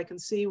industry, so I can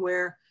see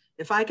where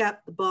if I got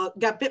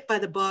bit by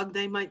the bug,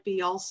 they might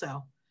be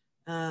also.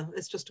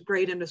 It's just a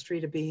great industry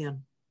to be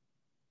in.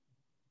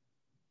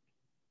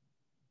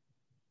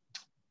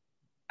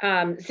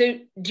 So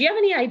do you have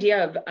any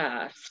idea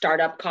of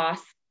startup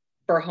costs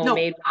for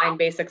homemade wine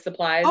basic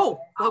supplies? Oh,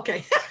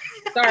 okay.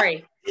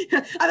 Sorry. I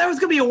thought it was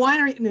going to be a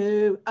winery.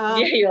 No.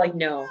 Yeah, you're like,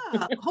 no.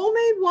 Yeah,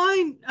 homemade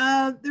wine,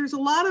 there's a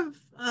lot of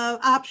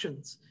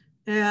options.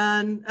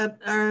 And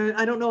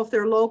I don't know if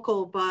they're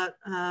local, but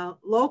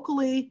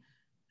locally,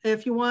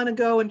 if you want to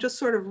go and just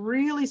sort of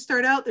really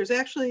start out, there's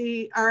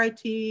actually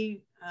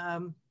RIT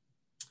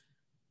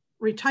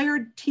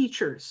retired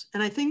teachers,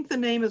 and I think the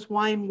name is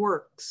Wine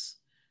Works.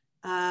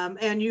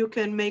 And you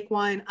can make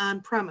wine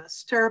on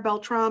premise. Tara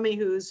Beltrami,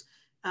 who's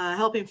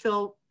helping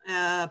Phil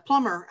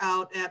Plummer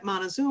out at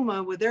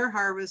Montezuma with their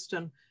harvest,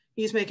 and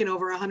he's making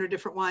over 100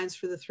 different wines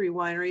for the 3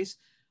 wineries.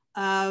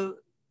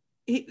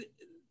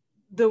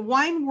 The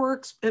Wine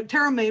Works,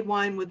 Tara made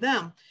wine with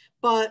them,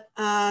 but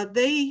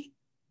they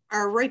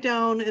are right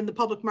down in the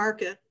public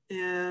market,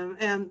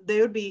 and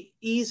they would be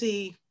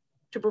easy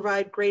to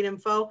provide great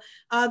info.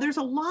 There's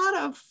a lot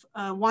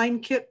of wine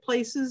kit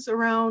places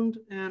around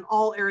in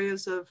all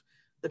areas of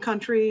the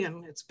country,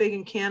 and it's big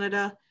in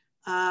Canada.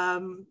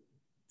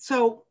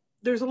 So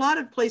there's a lot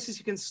of places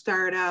you can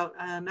start out,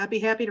 and I'd be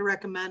happy to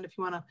recommend, if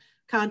you want to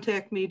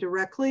contact me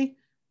directly,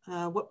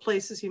 what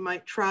places you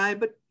might try,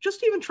 but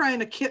just even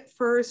trying a kit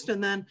first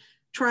and then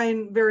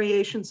trying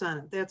variations on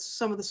it. That's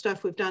some of the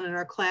stuff we've done in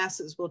our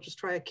classes. We'll just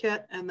try a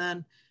kit, and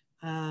then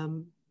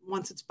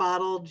once it's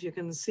bottled, you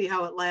can see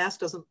how it lasts.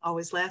 Doesn't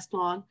always last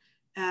long,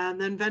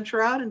 and then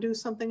venture out and do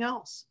something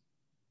else.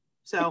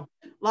 So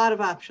a lot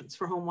of options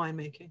for home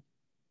winemaking.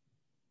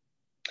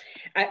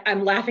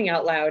 I'm laughing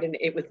out loud, and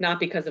it was not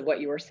because of what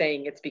you were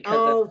saying. It's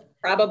because of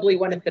probably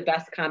one of the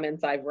best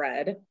comments I've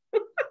read.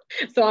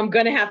 So I'm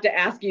going to have to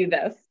ask you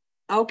this.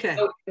 Okay.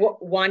 So,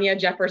 Wanya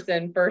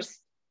Jefferson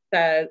first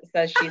says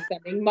she's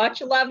sending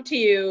much love to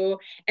you.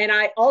 And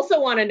I also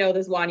want to know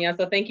this, Wanya,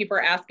 so thank you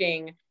for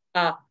asking.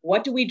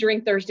 What do we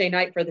drink Thursday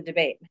night for the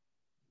debate?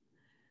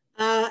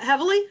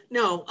 Heavily?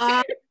 No.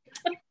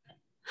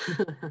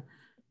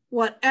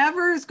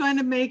 Whatever is going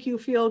to make you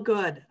feel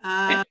good.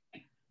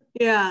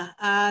 Yeah,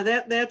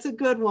 that's a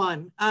good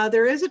one.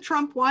 There is a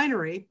Trump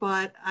winery,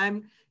 but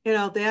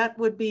that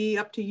would be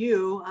up to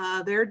you.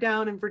 They're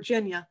down in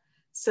Virginia,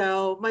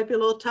 so it might be a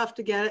little tough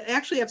to get it.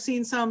 Actually, I've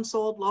seen some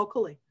sold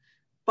locally,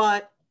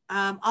 but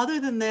other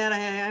than that, I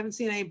haven't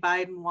seen any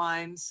Biden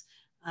wines.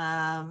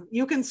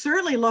 You can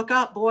certainly look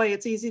up, boy,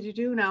 it's easy to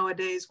do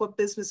nowadays, what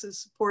businesses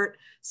support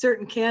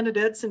certain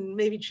candidates and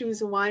maybe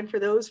choose a wine for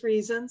those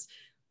reasons.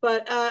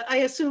 But I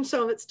assume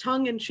some of it's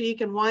tongue in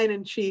cheek and wine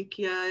in cheek.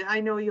 Yeah, I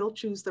know you'll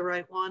choose the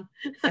right one.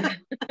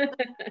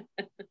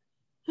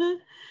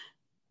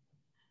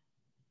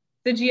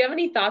 So do you have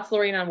any thoughts,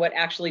 Lorraine, on what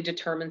actually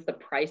determines the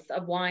price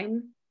of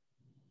wine?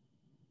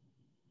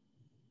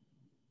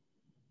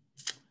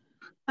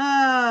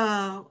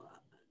 Oh,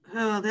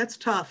 that's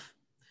tough.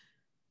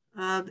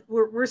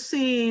 We're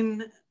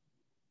seeing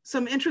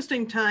some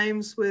interesting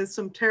times with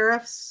some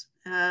tariffs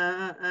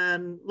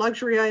and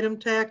luxury item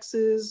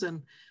taxes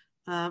and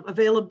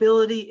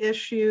availability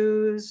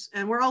issues.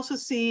 And we're also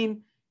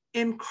seeing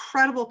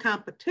incredible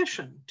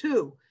competition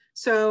too.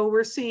 So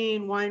we're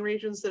seeing wine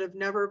regions that have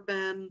never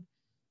been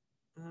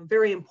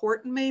very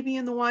important maybe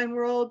in the wine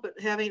world, but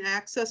having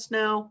access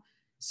now.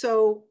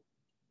 So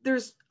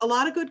there's a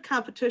lot of good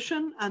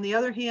competition. On the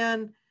other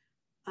hand,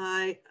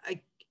 I've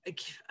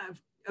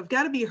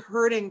got to be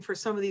hurting for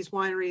some of these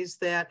wineries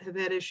that have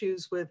had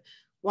issues with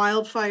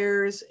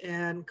wildfires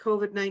and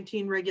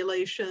COVID-19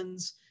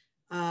 regulations.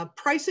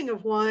 Pricing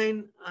of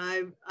wine,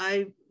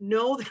 I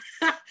know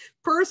that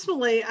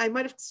personally, I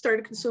might have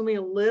started consuming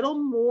a little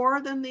more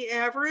than the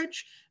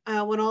average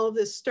when all of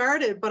this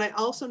started, but I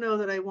also know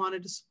that I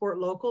wanted to support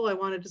local. I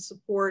wanted to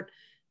support,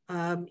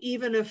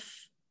 even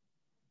if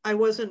I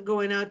wasn't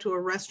going out to a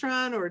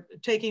restaurant or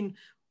taking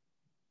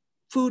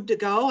food to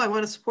go, I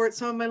want to support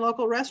some of my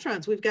local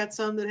restaurants. We've got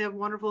some that have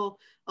wonderful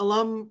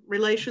alum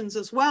relations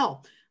as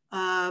well.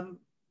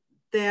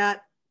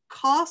 That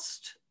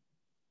cost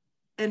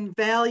and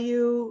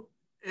value,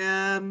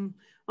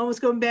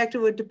 almost going back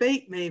to a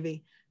debate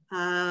maybe.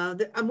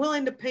 I'm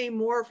willing to pay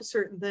more for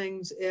certain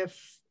things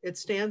if it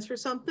stands for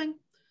something.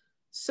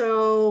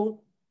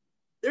 So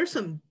there's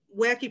some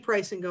wacky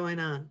pricing going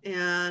on,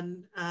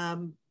 and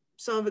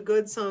some of it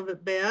good, some of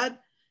it bad.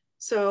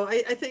 So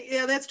I think,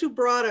 yeah, that's too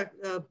broad.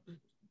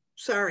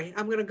 Sorry,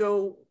 I'm gonna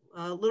go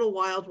a little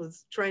wild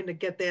with trying to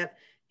get that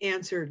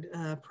answered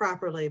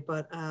properly,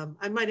 but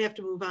I might have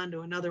to move on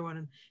to another one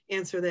and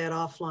answer that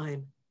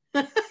offline.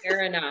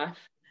 Fair enough.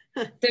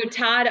 So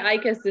Todd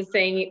Ikas is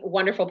saying,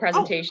 wonderful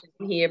presentation.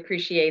 Oh. He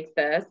appreciates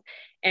this.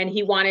 And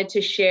he wanted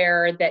to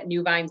share that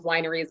New Vines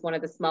Winery is one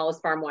of the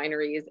smallest farm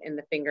wineries in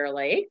the Finger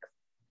Lakes.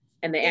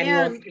 And the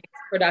annual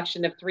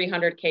production of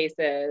 300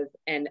 cases,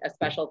 and a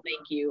special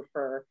thank you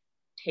for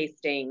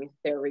tasting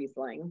their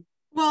Riesling.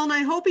 Well, and I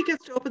hope he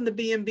gets to open the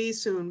B&B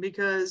soon,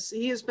 because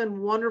he has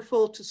been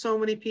wonderful to so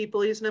many people.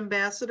 He's an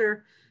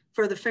ambassador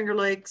for the Finger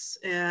Lakes,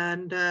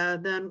 and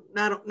then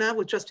not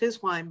with just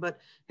his wine, but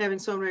having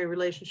so many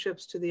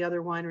relationships to the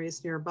other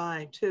wineries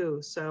nearby too.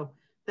 So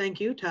thank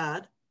you,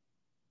 Todd.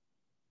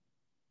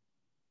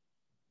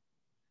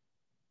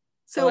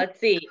 So let's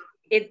see.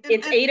 It's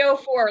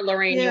 8:04,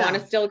 Lorraine. Yeah. You want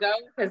to still go?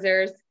 Because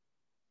there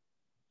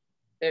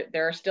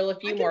are still a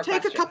few more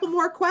questions. Take a couple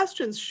more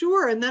questions,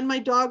 sure. And then my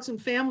dogs and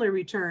family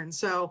return.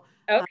 So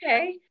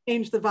okay,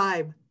 change the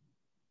vibe.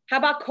 How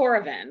about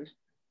Coravin?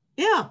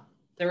 Yeah.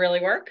 Does it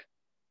really work?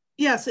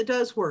 Yes, it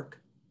does work.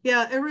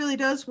 Yeah, it really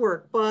does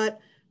work, but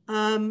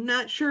I'm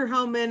not sure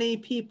how many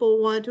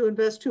people want to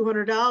invest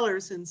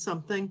 $200 in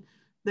something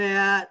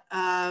that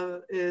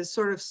is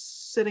sort of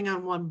sitting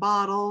on one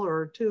bottle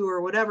or two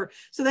or whatever.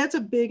 So that's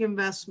a big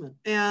investment.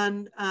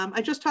 And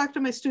I just talked to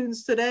my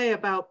students today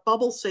about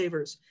bubble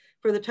savers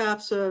for the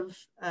tops of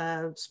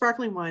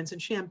sparkling wines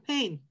and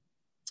champagne.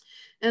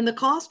 And the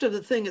cost of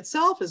the thing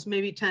itself is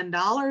maybe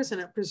 $10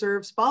 and it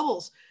preserves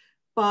bubbles.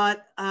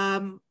 But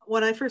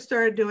when I first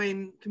started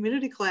doing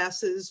community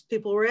classes,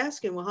 people were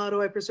asking, well, how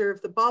do I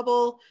preserve the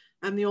bubble?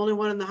 I'm the only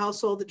one in the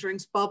household that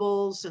drinks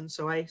bubbles. And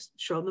so I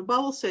showed them the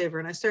bubble saver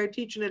and I started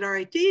teaching at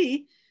RIT.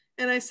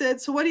 And I said,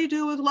 so what do you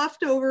do with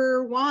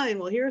leftover wine?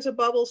 Well, here's a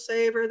bubble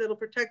saver that'll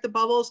protect the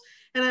bubbles.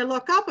 And I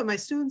look up and my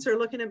students are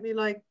looking at me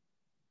like,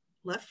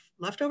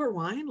 leftover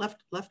wine,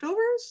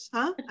 leftovers,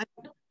 huh? I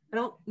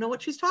don't know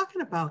what she's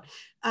talking about.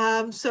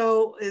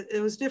 So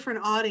it was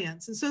different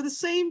audience. And so the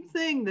same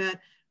thing that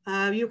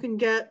you can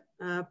get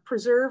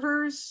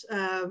preservers,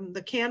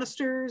 the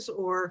canisters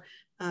or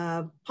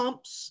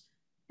pumps,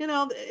 you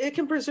know, it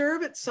can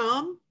preserve it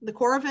some. The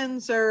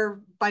Corvins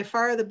are by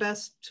far the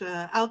best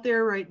out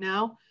there right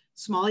now.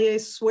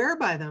 Sommeliers swear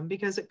by them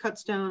because it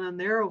cuts down on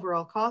their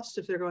overall cost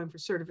if they're going for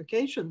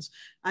certifications.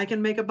 I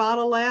can make a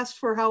bottle last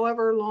for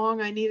however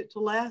long I need it to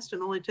last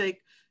and only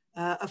take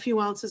a few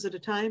ounces at a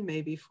time,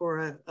 maybe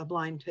for a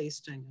blind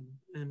tasting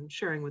and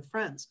sharing with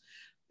friends.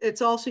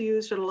 It's also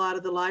used at a lot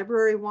of the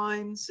library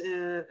wines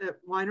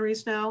at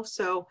wineries now.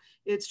 So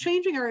it's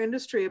changing our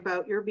industry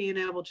about your being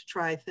able to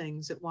try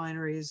things at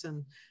wineries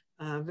and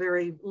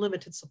very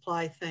limited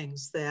supply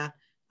things that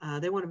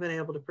they wouldn't have been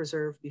able to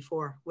preserve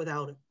before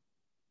without it.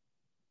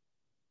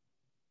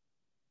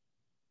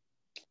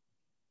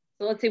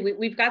 So let's see,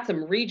 we've got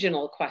some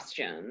regional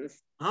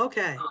questions.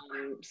 Okay.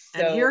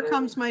 And here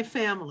comes my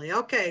family.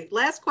 Okay,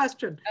 last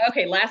question.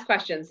 Okay, last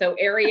question. So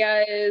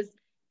areas,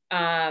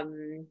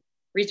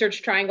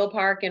 Research Triangle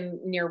Park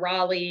and near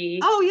Raleigh.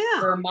 Oh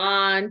yeah.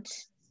 Vermont.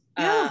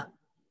 Yeah.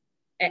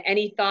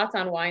 Any thoughts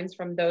on wines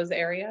from those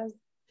areas?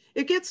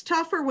 It gets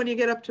tougher when you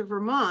get up to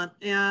Vermont.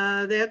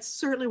 That's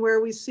certainly where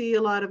we see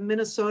a lot of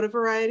Minnesota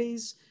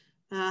varieties,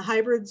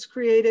 hybrids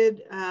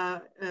created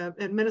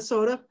in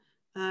Minnesota.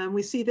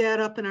 We see that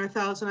up in our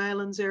Thousand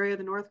Islands area,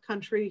 the North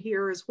Country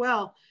here as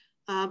well.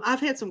 I've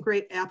had some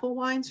great apple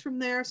wines from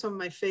there, some of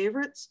my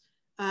favorites,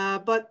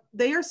 but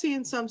they are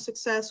seeing some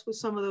success with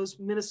some of those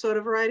Minnesota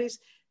varieties.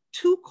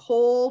 Too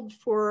cold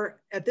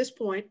for, at this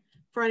point,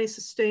 for any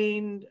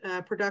sustained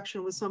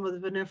production with some of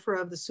the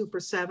vinifera of the Super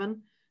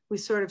 7 we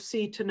sort of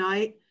see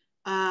tonight.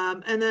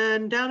 And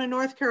then down in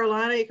North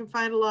Carolina, you can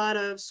find a lot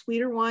of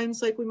sweeter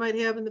wines like we might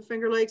have in the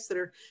Finger Lakes that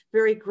are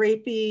very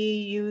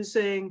grapey,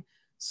 using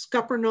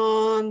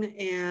Scuppernong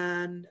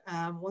and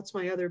what's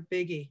my other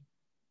biggie?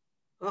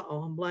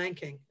 Uh-oh, I'm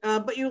blanking.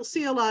 But you'll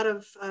see a lot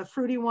of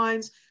fruity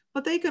wines,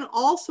 but they can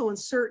also in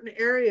certain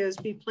areas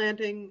be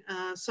planting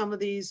some of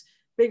these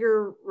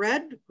bigger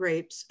red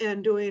grapes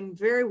and doing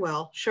very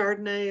well.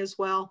 Chardonnay as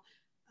well.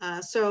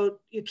 So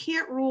you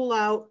can't rule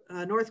out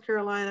North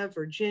Carolina,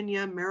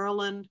 Virginia,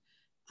 Maryland.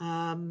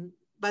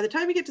 By the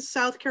time you get to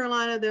South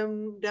Carolina,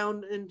 then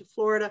down into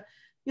Florida,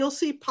 you'll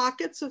see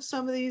pockets of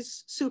some of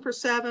these Super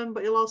 7,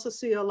 but you'll also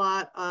see a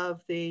lot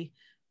of the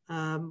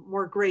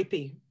more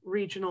grapey,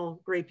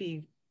 regional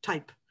grapey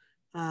type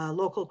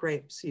local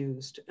grapes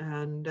used.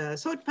 And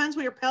so it depends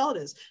what your palate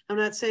is. I'm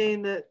not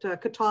saying that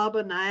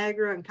Catawba,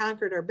 Niagara, and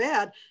Concord are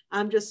bad.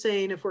 I'm just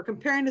saying if we're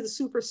comparing to the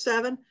Super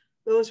 7,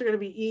 those are going to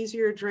be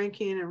easier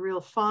drinking and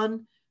real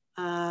fun.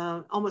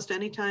 Almost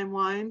anytime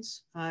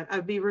wines.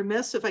 I'd be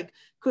remiss if I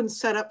couldn't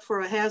set up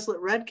for a Hazlitt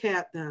Red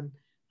Cat then.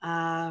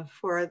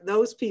 For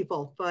those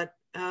people, but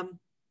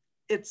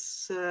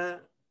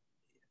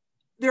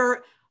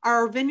there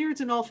are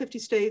vineyards in all 50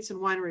 states and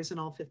wineries in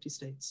all 50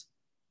 states.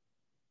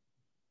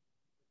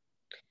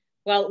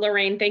 Well,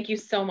 Lorraine, thank you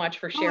so much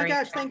for sharing. Oh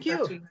my gosh, thank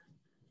you.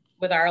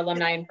 With our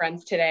alumni and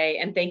friends today,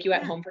 and thank you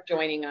at home for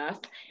joining us.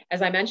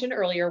 As I mentioned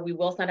earlier, we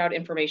will send out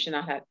information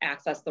on how to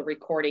access the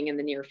recording in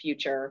the near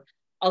future.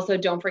 Also,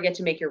 don't forget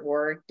to make your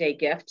War Day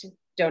gift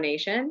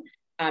donation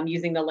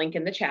using the link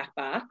in the chat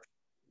box.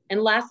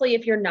 And lastly,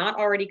 if you're not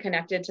already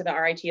connected to the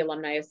RIT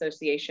Alumni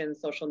Association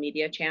social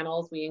media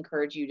channels, we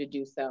encourage you to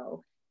do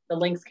so. The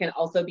links can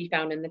also be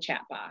found in the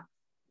chat box.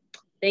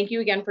 Thank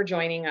you again for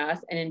joining us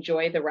and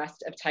enjoy the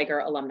rest of Tiger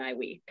Alumni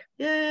Week.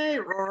 Yay,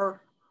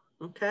 roar.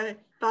 Okay,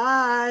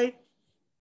 bye.